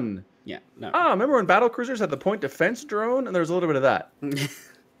 Beyond. Yeah, no. Remember when Battle Cruisers had the point defense drone? And there was a little bit of that.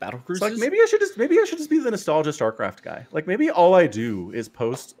 Battle Cruisers? It's like maybe I should just be the nostalgia StarCraft guy. Like maybe all I do is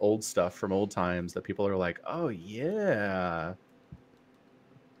post old stuff from old times that people are like, oh yeah,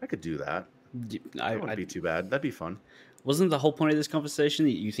 I could do that. That wouldn't be too bad. That'd be fun. Wasn't the whole point of this conversation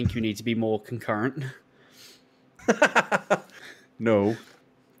that you think you need to be more concurrent? No,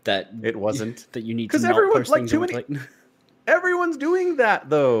 that it wasn't. That you need to because not everyone's post like things too on many. Clayton. Everyone's doing that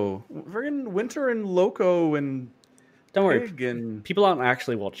though. Friggin' Winter and Loco and Don't worry, Pig and people aren't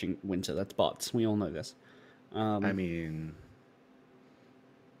actually watching Winter. That's bots. We all know this. I mean,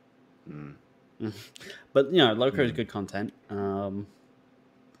 but Loco is good content.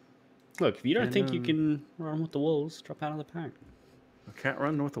 Look, if you don't think you can run with the wolves, drop out of the pack. I can't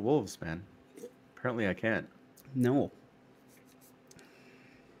run with the wolves, man. Apparently, I can't. No.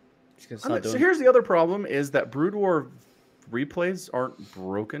 So here's the other problem: is that Brood War replays aren't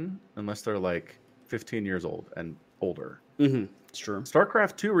broken unless they're like 15 years old and older. Mm-hmm. It's true.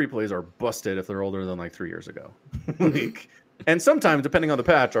 StarCraft 2 replays are busted if they're older than like 3 years ago. And sometimes, depending on the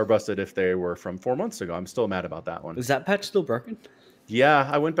patch, are busted if they were from 4 months ago. I'm still mad about that one. Is that patch still broken? Yeah,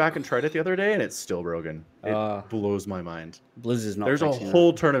 I went back and tried it the other day, and it's still broken. It blows my mind. Blizz is not. There's a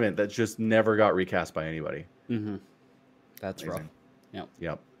whole tournament that just never got recast by anybody. Mm-hmm. That's Amazing. rough.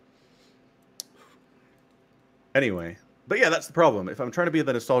 Yep. Anyway, but yeah, that's the problem. If I'm trying to be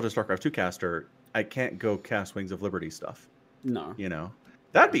the nostalgia StarCraft 2 caster, I can't go cast Wings of Liberty stuff. No.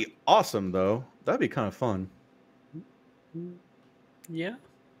 That'd be awesome, though. That'd be kind of fun. Yeah.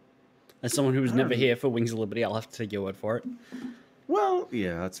 As someone who was never here for Wings of Liberty, I'll have to take your word for it. Well,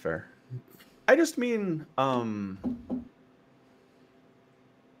 yeah, that's fair. I just mean, I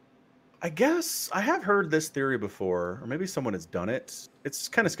guess I have heard this theory before, or maybe someone has done it. It's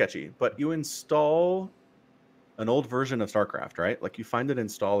kind of sketchy, but you install an old version of StarCraft, right? Like you find an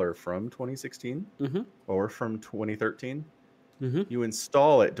installer from 2016 or from 2013. Mm-hmm. You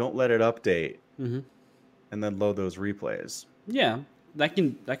install it, don't let it update, and then load those replays. Yeah, that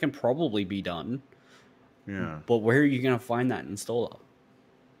can probably be done. Yeah. But where are you going to find that installer?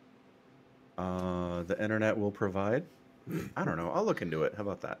 The internet will provide. I don't know. I'll look into it. How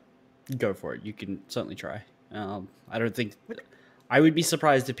about that? Go for it. You can certainly try. I don't think... I would be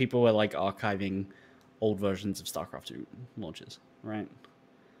surprised if people were like archiving old versions of StarCraft 2 launches, right?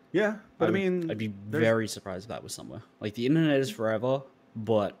 Yeah, but I'd be very surprised if that was somewhere. Like, the internet is forever,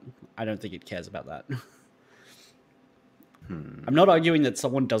 but I don't think it cares about that. I'm not arguing that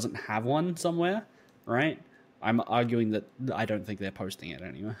someone doesn't have one somewhere, right? I'm arguing that I don't think they're posting it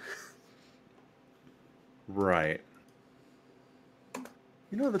anywhere. Right.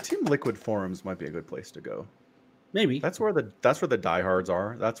 The Team Liquid forums might be a good place to go. Maybe. That's where the diehards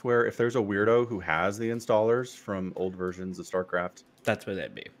are. That's where if there's a weirdo who has the installers from old versions of StarCraft, that's where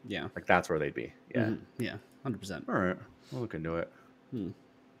they'd be. Yeah. Like that's where they'd be. Yeah. Mm-hmm. Yeah. 100%. All right. We'll look into it.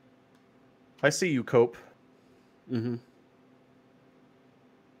 I see you, Cope.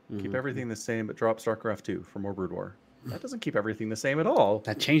 Keep everything the same, but drop StarCraft 2 for more Brood War. That doesn't keep everything the same at all.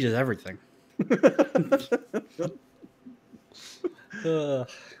 That changes everything. No,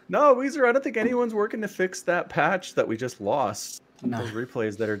 Weezer, I don't think anyone's working to fix that patch that we just lost. No. Those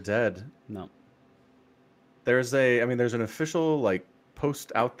replays that are dead. No. There's an official like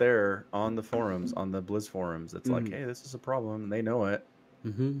post out there on the forums, on the Blizz forums. That's like, hey, this is a problem, and they know it.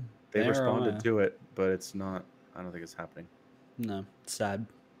 Mm-hmm. They responded to it, but it's not. I don't think it's happening. No, it's sad.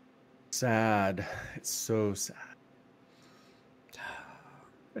 Sad. It's so sad.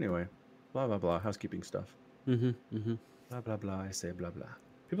 Anyway, blah blah blah. Housekeeping stuff. Blah blah blah. I say blah blah.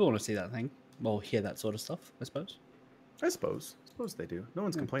 People want to see that thing. Well, hear that sort of stuff, I suppose. I suppose they do. No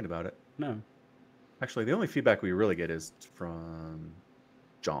one's complained about it. No. Actually, the only feedback we really get is from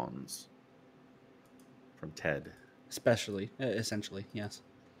Johns. From Ted. Essentially, yes.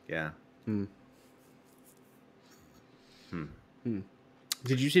 Yeah. Did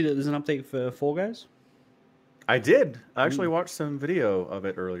you see that there's an update for Fall Guys? I did. I actually watched some video of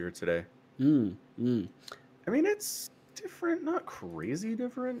it earlier today. I mean, it's different, not crazy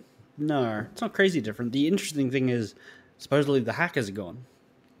different. No, it's not crazy different. The interesting thing is, supposedly the hackers are gone.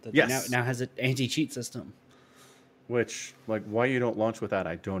 That Yes. Now has an anti-cheat system. Which, like, why you don't launch with that,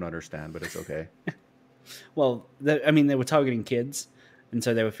 I don't understand, but it's okay. Well, they were targeting kids, and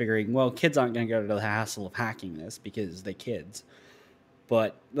so they were figuring, well, kids aren't going to go to the hassle of hacking this because they're kids.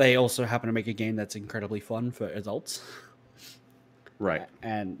 But they also happen to make a game that's incredibly fun for adults. Right.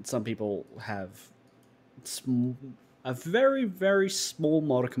 And some people have a very, very small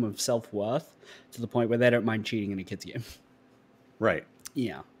modicum of self-worth to the point where they don't mind cheating in a kid's game. Right.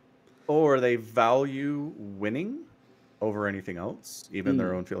 Yeah. Or they value winning over anything else, even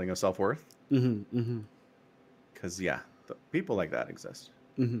their own feeling of self-worth. Because, people like that exist.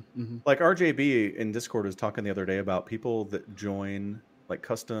 Like RJB in Discord was talking the other day about people that join like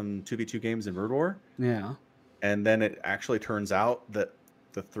custom 2v2 games in Road War. Yeah. And then it actually turns out that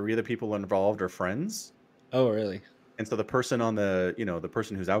the three of the people involved are friends. Oh, really? And so the person on the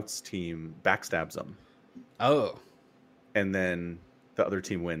person who's out's team backstabs them. Oh. And then the other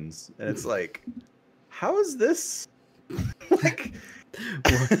team wins. And it's like, how is this? Like,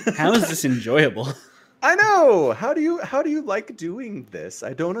 how is this enjoyable? I know. How do you like doing this?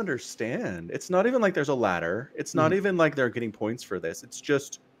 I don't understand. It's not even like there's a ladder. It's not even like they're getting points for this. It's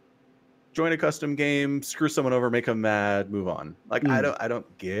just join a custom game, screw someone over, make them mad, move on. Like I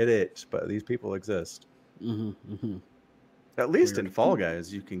don't get it, but these people exist. At least in Fall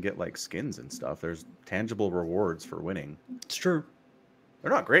Guys, you can get like skins and stuff. There's tangible rewards for winning. It's true.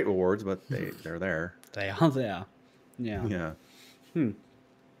 They're not great rewards, but they're there. They are there. Yeah. Yeah.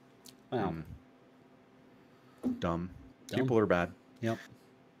 Wow. Dumb. People are bad. Yep.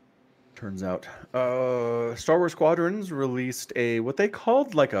 Turns out. Star Wars Squadrons released what they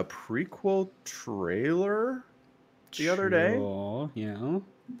called like a prequel trailer the other day. Yeah.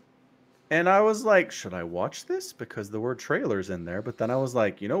 And I was like, should I watch this? Because the word trailer's in there. But then I was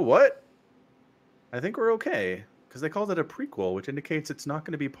like, you know what? I think we're okay. Because they called it a prequel, which indicates it's not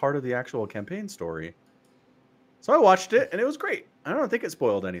going to be part of the actual campaign story. So I watched it, and it was great. I don't think it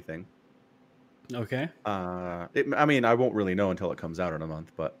spoiled anything. Okay. I won't really know until it comes out in a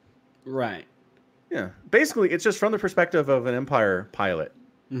month, but... Right. Yeah. Basically, it's just from the perspective of an Empire pilot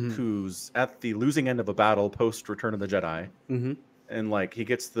who's at the losing end of a battle post Return of the Jedi. And, like, he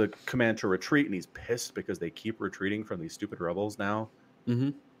gets the command to retreat, and he's pissed because they keep retreating from these stupid rebels now.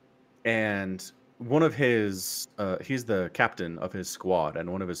 And one of his... he's the captain of his squad, and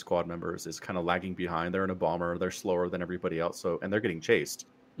one of his squad members is kind of lagging behind. They're in a bomber. They're slower than everybody else, and they're getting chased.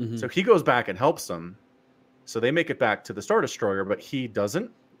 So he goes back and helps them. So they make it back to the Star Destroyer, but he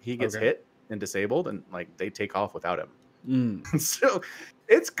doesn't. He gets hit and disabled, and like they take off without him. So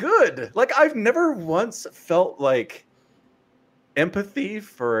it's good. Like I've never once felt like empathy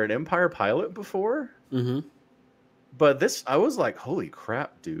for an Empire pilot before. But this, I was like, holy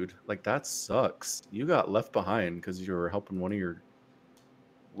crap, dude! Like that sucks. You got left behind because you were helping one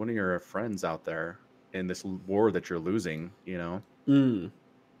of your friends out there in this war that you're losing. You know.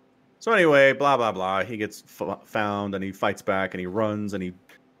 So anyway, blah, blah, blah. He gets found and he fights back and he runs and he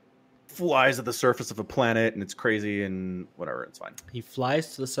flies at the surface of a planet and it's crazy and whatever. It's fine. He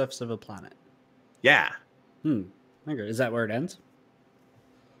flies to the surface of a planet. Yeah. Okay. Is that where it ends?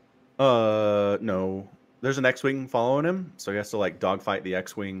 No. There's an X-Wing following him. So he has to like dogfight the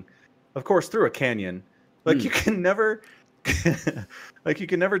X-Wing, of course, through a canyon. Like you can never... like you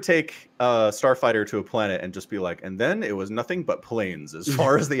can never take a starfighter to a planet and just be like, and then it was nothing but plains as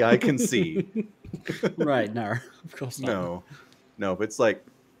far as the eye can see. Right. No, of course not. No, but it's like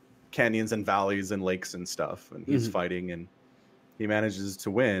canyons and valleys and lakes and stuff. And he's fighting and he manages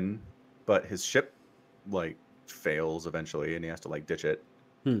to win, but his ship like fails eventually, and he has to like ditch it.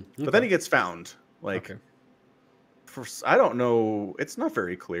 Okay. But then he gets found. Like, Okay. I don't know. It's not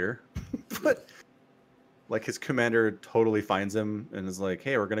very clear, but like his commander totally finds him and is like,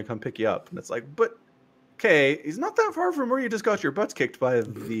 "Hey, we're gonna come pick you up." And it's like, but okay, he's not that far from where you just got your butts kicked by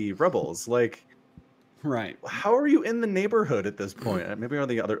the rebels. Like, Right. how are you in the neighborhood at this point? Maybe on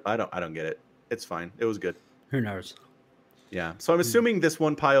the other. I don't get it. It's fine. It was good. Who knows? Yeah. So I'm assuming this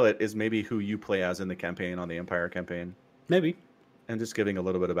one pilot is maybe who you play as in the campaign on the Empire campaign, Maybe. and just giving a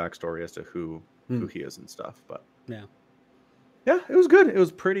little bit of backstory as to who he is and stuff. But Yeah. yeah, it was good. It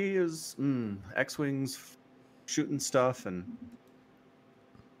was pretty. It was X-wings shooting stuff and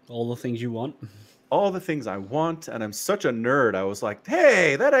All the things you want. all the things I want. And I'm such a nerd. I was like,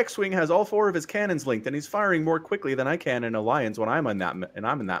 hey, that X-wing has all 4 of his cannons linked, and he's firing more quickly than I can in Alliance when I'm in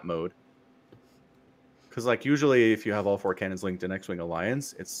that mode. Because like usually, if you have all 4 cannons linked in X-wing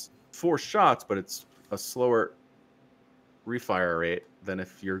Alliance, it's 4 shots, but it's a slower refire rate than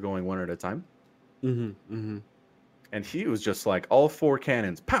if you're going one at a time. And he was just like, all 4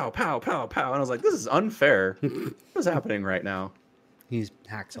 cannons, pow, pow, pow, pow. And I was like, this is unfair. What's happening right now? He's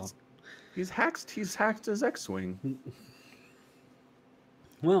hacked on. He's hacked his X-wing.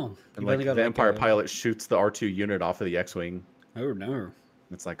 Well, And like the Empire pilot shoots the R2 unit off of the X-wing. Oh no.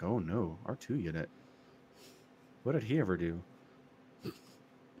 It's like, oh no, R2 unit. What did he ever do?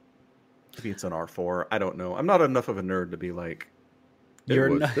 Maybe it's an R4. I don't know. I'm not enough of a nerd to be like,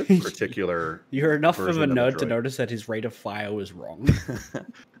 You're this particular. You're enough of a version nerd to droid. notice that his rate of fire was wrong.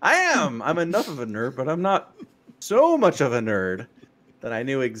 I am. I'm enough of a nerd, but I'm not so much of a nerd that I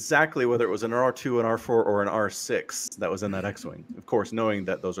knew exactly whether it was an R2, an R4, or an R6 that was in that X-wing. Of course, knowing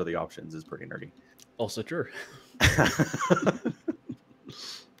that those are the options is pretty nerdy. Also true.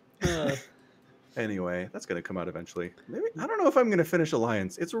 Anyway, that's going to come out eventually. Maybe I don't know if I'm going to finish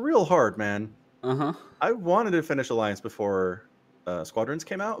Alliance. It's real hard, man. Uh-huh. I wanted to finish Alliance before Squadrons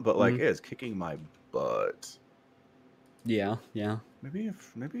came out, but like it's kicking my butt. Yeah. Maybe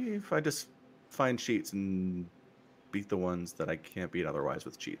if I just find cheats and beat the ones that I can't beat otherwise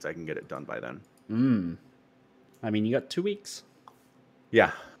with cheats, I can get it done by then. I mean, you got 2 weeks.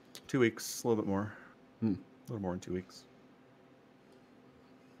 Yeah, 2 weeks, a little bit more. A little more in 2 weeks.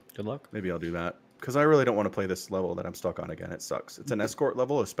 Good luck. Maybe I'll do that because I really don't want to play this level that I'm stuck on again. It sucks. It's an escort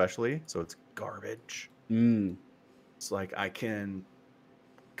level, especially, so it's garbage. It's like I can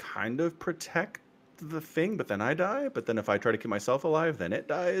kind of protect the thing, but then I die. But then if I try to keep myself alive, then it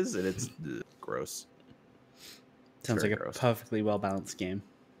dies, and it's gross. Sounds like very a gross. perfectly well-balanced game.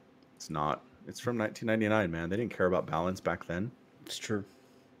 It's not. It's from 1999, man. They didn't care about balance back then. It's true.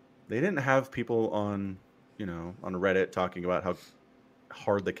 They didn't have people on, on Reddit talking about how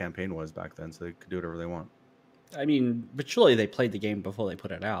hard the campaign was back then, so they could do whatever they want. I mean, but surely they played the game before they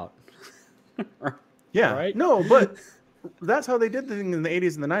put it out. Yeah, Right? no, but that's how they did the thing in the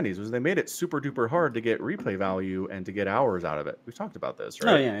 80s and the 90s, was they made it super duper hard to get replay value and to get hours out of it. We've talked about this,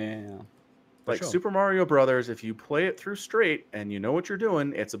 right? Oh, yeah. Like sure. Super Mario Brothers, if you play it through straight and you know what you're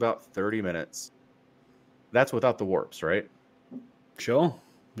doing, it's about 30 minutes. That's without the warps, right? Sure.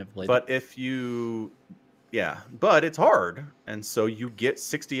 Never played But if you... Yeah, but it's hard, and so you get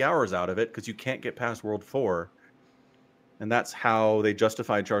 60 hours out of it because you can't get past World 4. And that's how they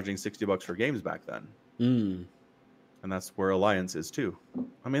justified charging $60 for games back then. And that's where Alliance is too.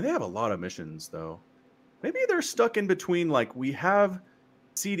 I mean, they have a lot of missions though. Maybe they're stuck in between, like, we have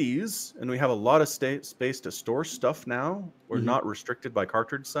CDs and we have a lot of space to store stuff now. We're not restricted by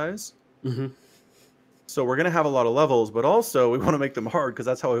cartridge size. So we're going to have a lot of levels, but also we want to make them hard because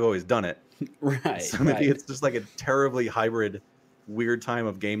that's how we've always done it. Right. So maybe it's just like a terribly hybrid, weird time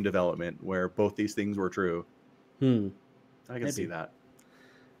of game development where both these things were true. I can see that.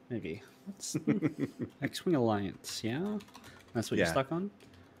 Maybe. X-Wing Alliance, yeah? That's what you're Yeah. stuck on?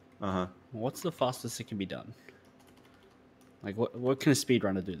 Uh-huh. What's the fastest it can be done? Like, what can a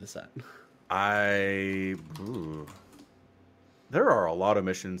speedrunner do this at? There are a lot of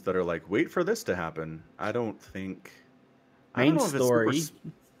missions that are like, wait for this to happen. I don't know Main if it's story,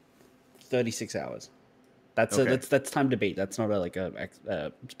 super 36 hours. That's Okay. that's time to beat. That's not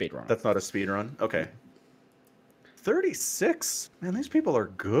a speedrunner. That's not a speed run. Okay. 36? Man, these people are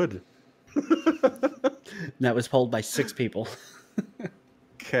good. That was polled by 6 people.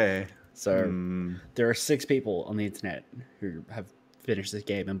 Okay. So there are 6 people on the internet who have finished this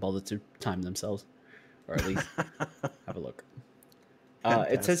game and bothered to time themselves, or at least have a look.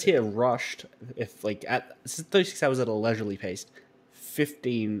 It says here rushed. If like at 36 hours at a leisurely pace,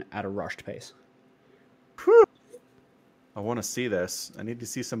 15 at a rushed pace. I want to see this. I need to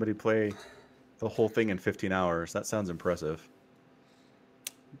see somebody play the whole thing in 15 hours. That sounds impressive.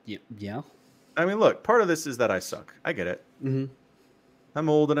 Yeah. I mean, look, part of this is that I suck. I get it. Mm-hmm. I'm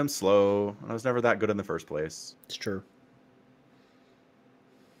old and I'm slow. I was never that good in the first place. It's true.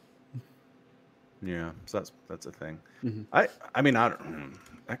 Yeah, so that's a thing. Mm-hmm. I mean, I don't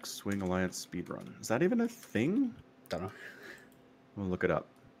X-Wing Alliance speedrun. Is that even a thing? Don't know. We'll look it up.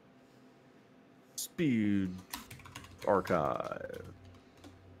 Speed Archive.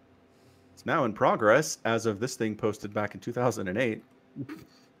 It's now in progress as of this thing posted back in 2008.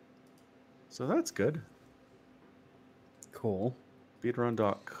 So that's good. Cool.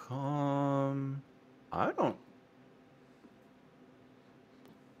 Speedrun.com. I don't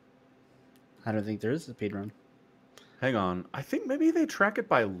think there is a speedrun. Hang on. I think maybe they track it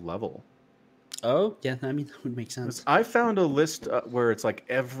by level. Oh, yeah, I mean, that would make sense. I found a list where it's like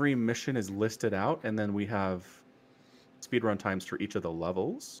every mission is listed out, and then we have speedrun times for each of the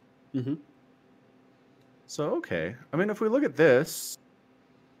levels. Mm-hmm. So, okay. I mean, if we look at this,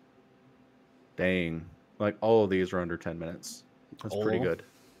 dang, like all of these are under 10 minutes. That's pretty All? good.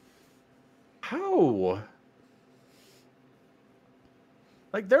 How?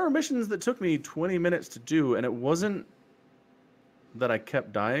 Like, there are missions that took me 20 minutes to do, and it wasn't that I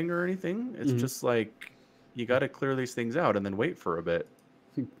kept dying or anything. It's just like, you got to clear these things out and then wait for a bit.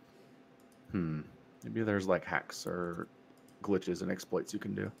 Maybe there's like hacks or glitches and exploits you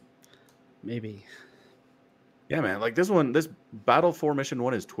can do. Maybe. Yeah, man. Like this Battle 4 mission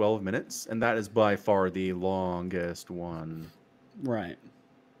 1 is 12 minutes, and that is by far the longest one. Right.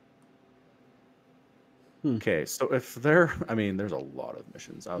 Okay, so if I mean, there's a lot of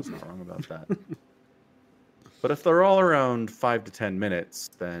missions. I was not wrong about that. But if they're all around 5 to 10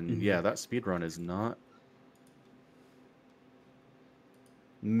 minutes, then yeah, that speed run is not.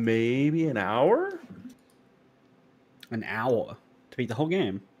 Maybe an hour? An hour to beat the whole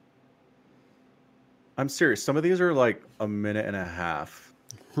game. I'm serious. Some of these are like a minute and a half.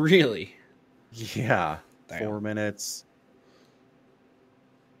 Really? Yeah. Damn. 4 minutes.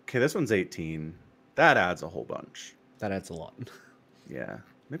 Okay, this one's 18. That adds a whole bunch. That adds a lot. Yeah.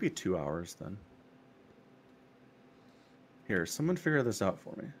 Maybe 2 hours then. Here, someone figure this out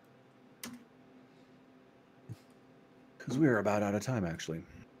for me. Because we are about out of time, actually.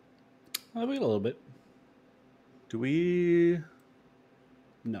 I'll wait a little bit. Do we...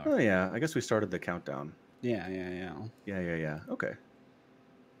 No. Oh, yeah. I guess we started the countdown. Yeah. Yeah. Okay.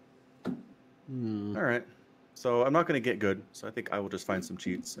 Hmm. All right. So I'm not going to get good. So I think I will just find some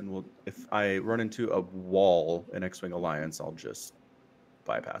cheats. And if I run into a wall in X-Wing Alliance, I'll just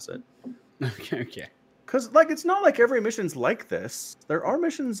bypass it. Okay. Because, like, it's not like every mission's like this. There are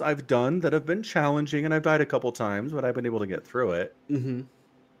missions I've done that have been challenging, and I've died a couple times, but I've been able to get through it. Mm-hmm.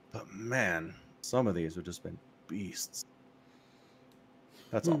 But, man, some of these have just been beasts.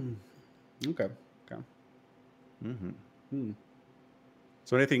 That's all. Okay. Mm-hmm.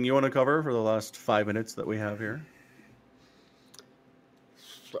 So anything you want to cover for the last 5 minutes that we have here?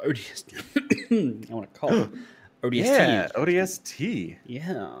 ODST. I want to call it ODST. Yeah, ODST.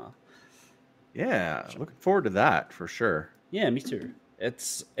 Yeah. Looking forward to that for sure. Yeah, me too.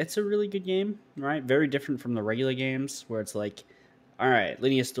 It's a really good game, right? Very different from the regular games where it's like, all right,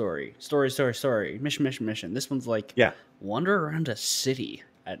 linear story, mission. This one's like, wander around a city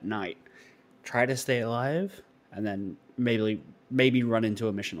at night, try to stay alive, and then maybe run into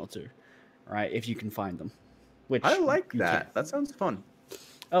a mission or two, right? If you can find them. Which I like that. Can. That sounds fun.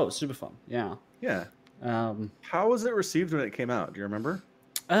 Oh, super fun. Yeah. Yeah. How was it received when it came out? Do you remember?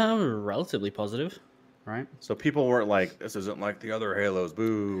 Relatively positive, right? So people weren't like, this isn't like the other Halos,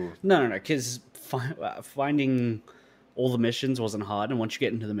 boo. No, because finding all the missions wasn't hard, and once you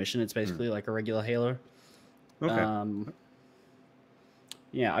get into the mission, it's basically like a regular Halo. Okay.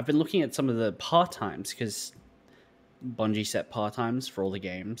 Yeah, I've been looking at some of the part times, because Bungie set part times for all the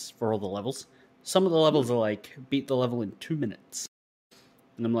games, for all the levels. Some of the levels are like, beat the level in 2 minutes.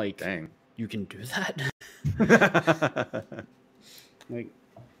 And I'm like, dang. You can do that? Like,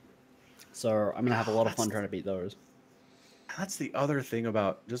 so I'm gonna have a lot of fun trying to beat those. That's the other thing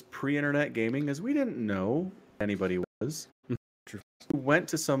about just pre-internet gaming is we didn't know anybody was. True. We went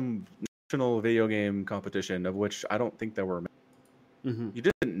to some national video game competition of which I don't think there were. Mm-hmm. You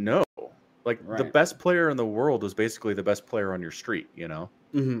didn't know. Like the best player in the world was basically the best player on your street. You know.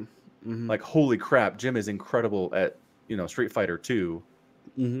 Mm-hmm. Mm-hmm. Like holy crap, Jim is incredible at Street Fighter 2.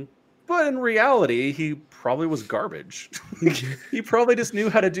 Mm-hmm. But in reality, he probably was garbage. He probably just knew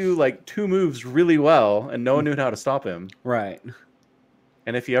how to do like 2 moves really well, and no one knew how to stop him. Right.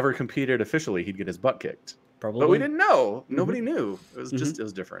 And if he ever competed officially, he'd get his butt kicked. Probably. But we didn't know. Nobody knew. It was just, it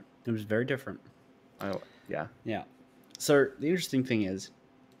was different. It was very different. Yeah. Yeah. So the interesting thing is,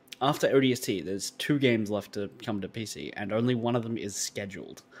 after ODST, there's 2 games left to come to PC, and only one of them is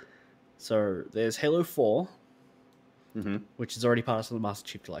scheduled. So there's Halo 4, Mm-hmm. which is already part of the Master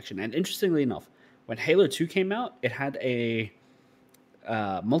Chief Collection. And interestingly enough, when Halo 2 came out, it had a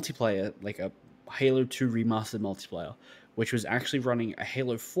multiplayer, like a Halo 2 remastered multiplayer, which was actually running a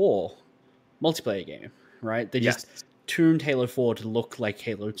Halo 4 multiplayer game, right? They just tuned Halo 4 to look like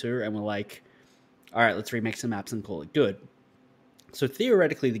Halo 2 and were like, all right, let's remake some maps and call it good. So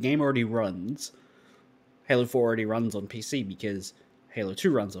theoretically, the game already runs. Halo 4 already runs on PC because Halo 2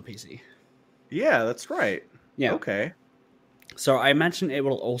 runs on PC. Yeah, that's right. Yeah. Okay. So I imagine it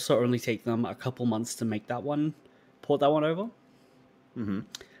will also only take them a couple months to make that one, port that one over. Mm-hmm.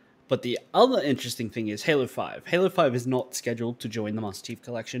 But the other interesting thing is Halo 5. Halo 5 is not scheduled to join the Master Chief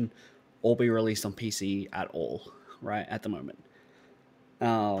Collection or be released on PC at all, right, at the moment.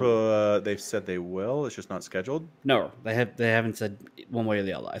 They've said they will. It's just not scheduled. No, they haven't said one way or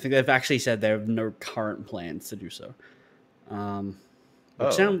the other. I think they've actually said they have no current plans to do so.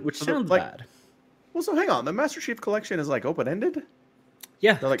 Which sounds bad. Well, so hang on. The Master Chief Collection is like open-ended?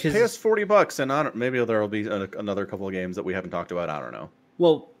 Yeah. They're like, pay us $40 and maybe there will be another couple of games that we haven't talked about. I don't know.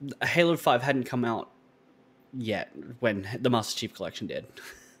 Well, Halo 5 hadn't come out yet when the Master Chief Collection did.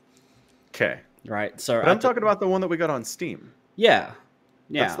 Okay. Right? So But I'm talking about the one that we got on Steam. Yeah.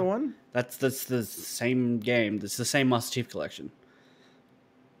 Yeah. That's the one? That's the same game. It's the same Master Chief Collection.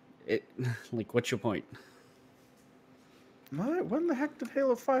 What's your point? When the heck did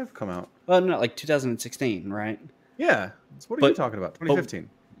Halo 5 come out? Well, no, like 2016, right? Yeah. What are you talking about? 2015.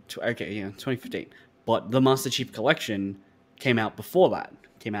 Okay, yeah, 2015. But the Master Chief Collection came out before that.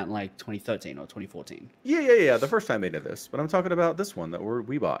 Came out in like 2013 or 2014. Yeah. The first time they did this. But I'm talking about this one that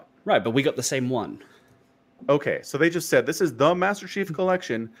we bought. Right, but we got the same one. Okay, so they just said this is the Master Chief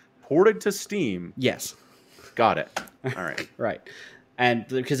Collection ported to Steam. Yes. Got it. All right. Right. And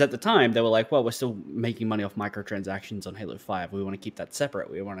because at the time they were like, well, we're still making money off microtransactions on Halo 5. We want to keep that separate.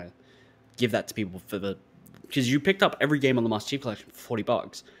 We want to give that to people because you picked up every game on the Master Chief Collection for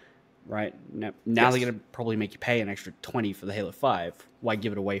 $40, right? Now they're going to probably make you pay an extra $20 for the Halo 5. Why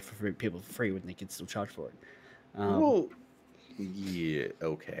give it away for people for free when they can still charge for it? Well, yeah,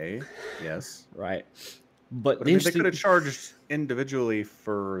 okay, yes, right. But I mean, they could have charged individually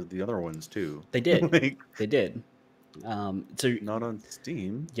for the other ones too. They did. They did. So not on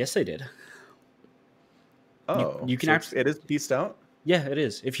Steam. Yes, they did. Oh, you can so actually. It is pieced out. Yeah, it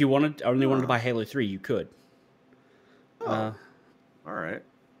is. If you wanted to buy Halo 3, you could. Oh, all right.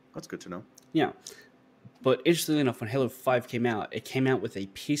 That's good to know. Yeah. But interestingly enough, when Halo 5 came out, it came out with a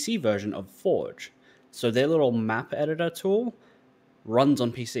PC version of Forge. So their little map editor tool runs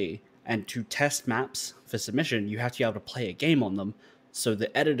on PC. And to test maps for submission, you have to be able to play a game on them. So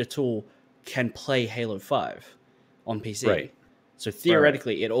the editor tool can play Halo 5 on PC. Right. So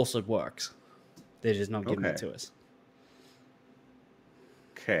theoretically, it also works. They're just not giving it to us.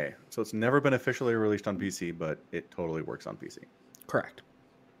 Okay. So it's never been officially released on PC, but it totally works on PC. Correct.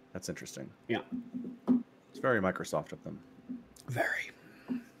 That's interesting. Yeah. It's very Microsoft of them. Very.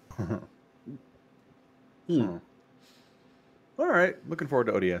 All right. Looking forward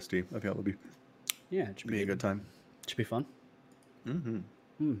to ODST. I think that'll be it should be a good time. Should be fun.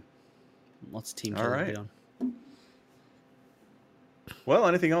 Mm-hmm. Lots of team All right. on. Well,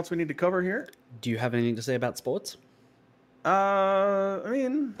 anything else we need to cover here? Do you have anything to say about sports? I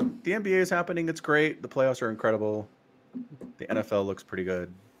mean, the NBA is happening. It's great. The playoffs are incredible. The NFL looks pretty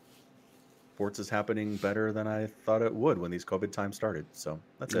good. Sports is happening better than I thought it would when these COVID times started. So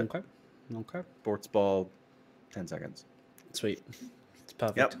that's it. Okay. Sports ball, 10 seconds. Sweet. It's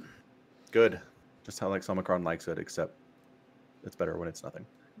perfect. Yep. Good. Just how like Omicron likes it, except it's better when it's nothing.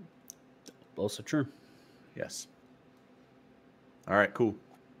 Also true. Yes. All right, cool.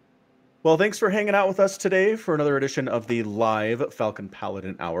 Well, thanks for hanging out with us today for another edition of the live Falcon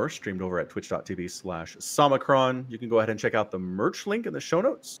Paladin Hour, streamed over at twitch.tv/Somicron. You can go ahead and check out the merch link in the show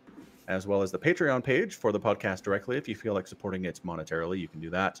notes, as well as the Patreon page for the podcast directly. If you feel like supporting it monetarily, you can do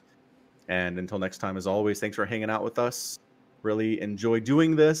that. And until next time, as always, thanks for hanging out with us. Really enjoy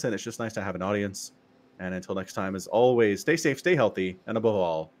doing this, and it's just nice to have an audience. And until next time, as always, stay safe, stay healthy, and above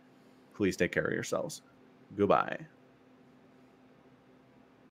all, please take care of yourselves. Goodbye.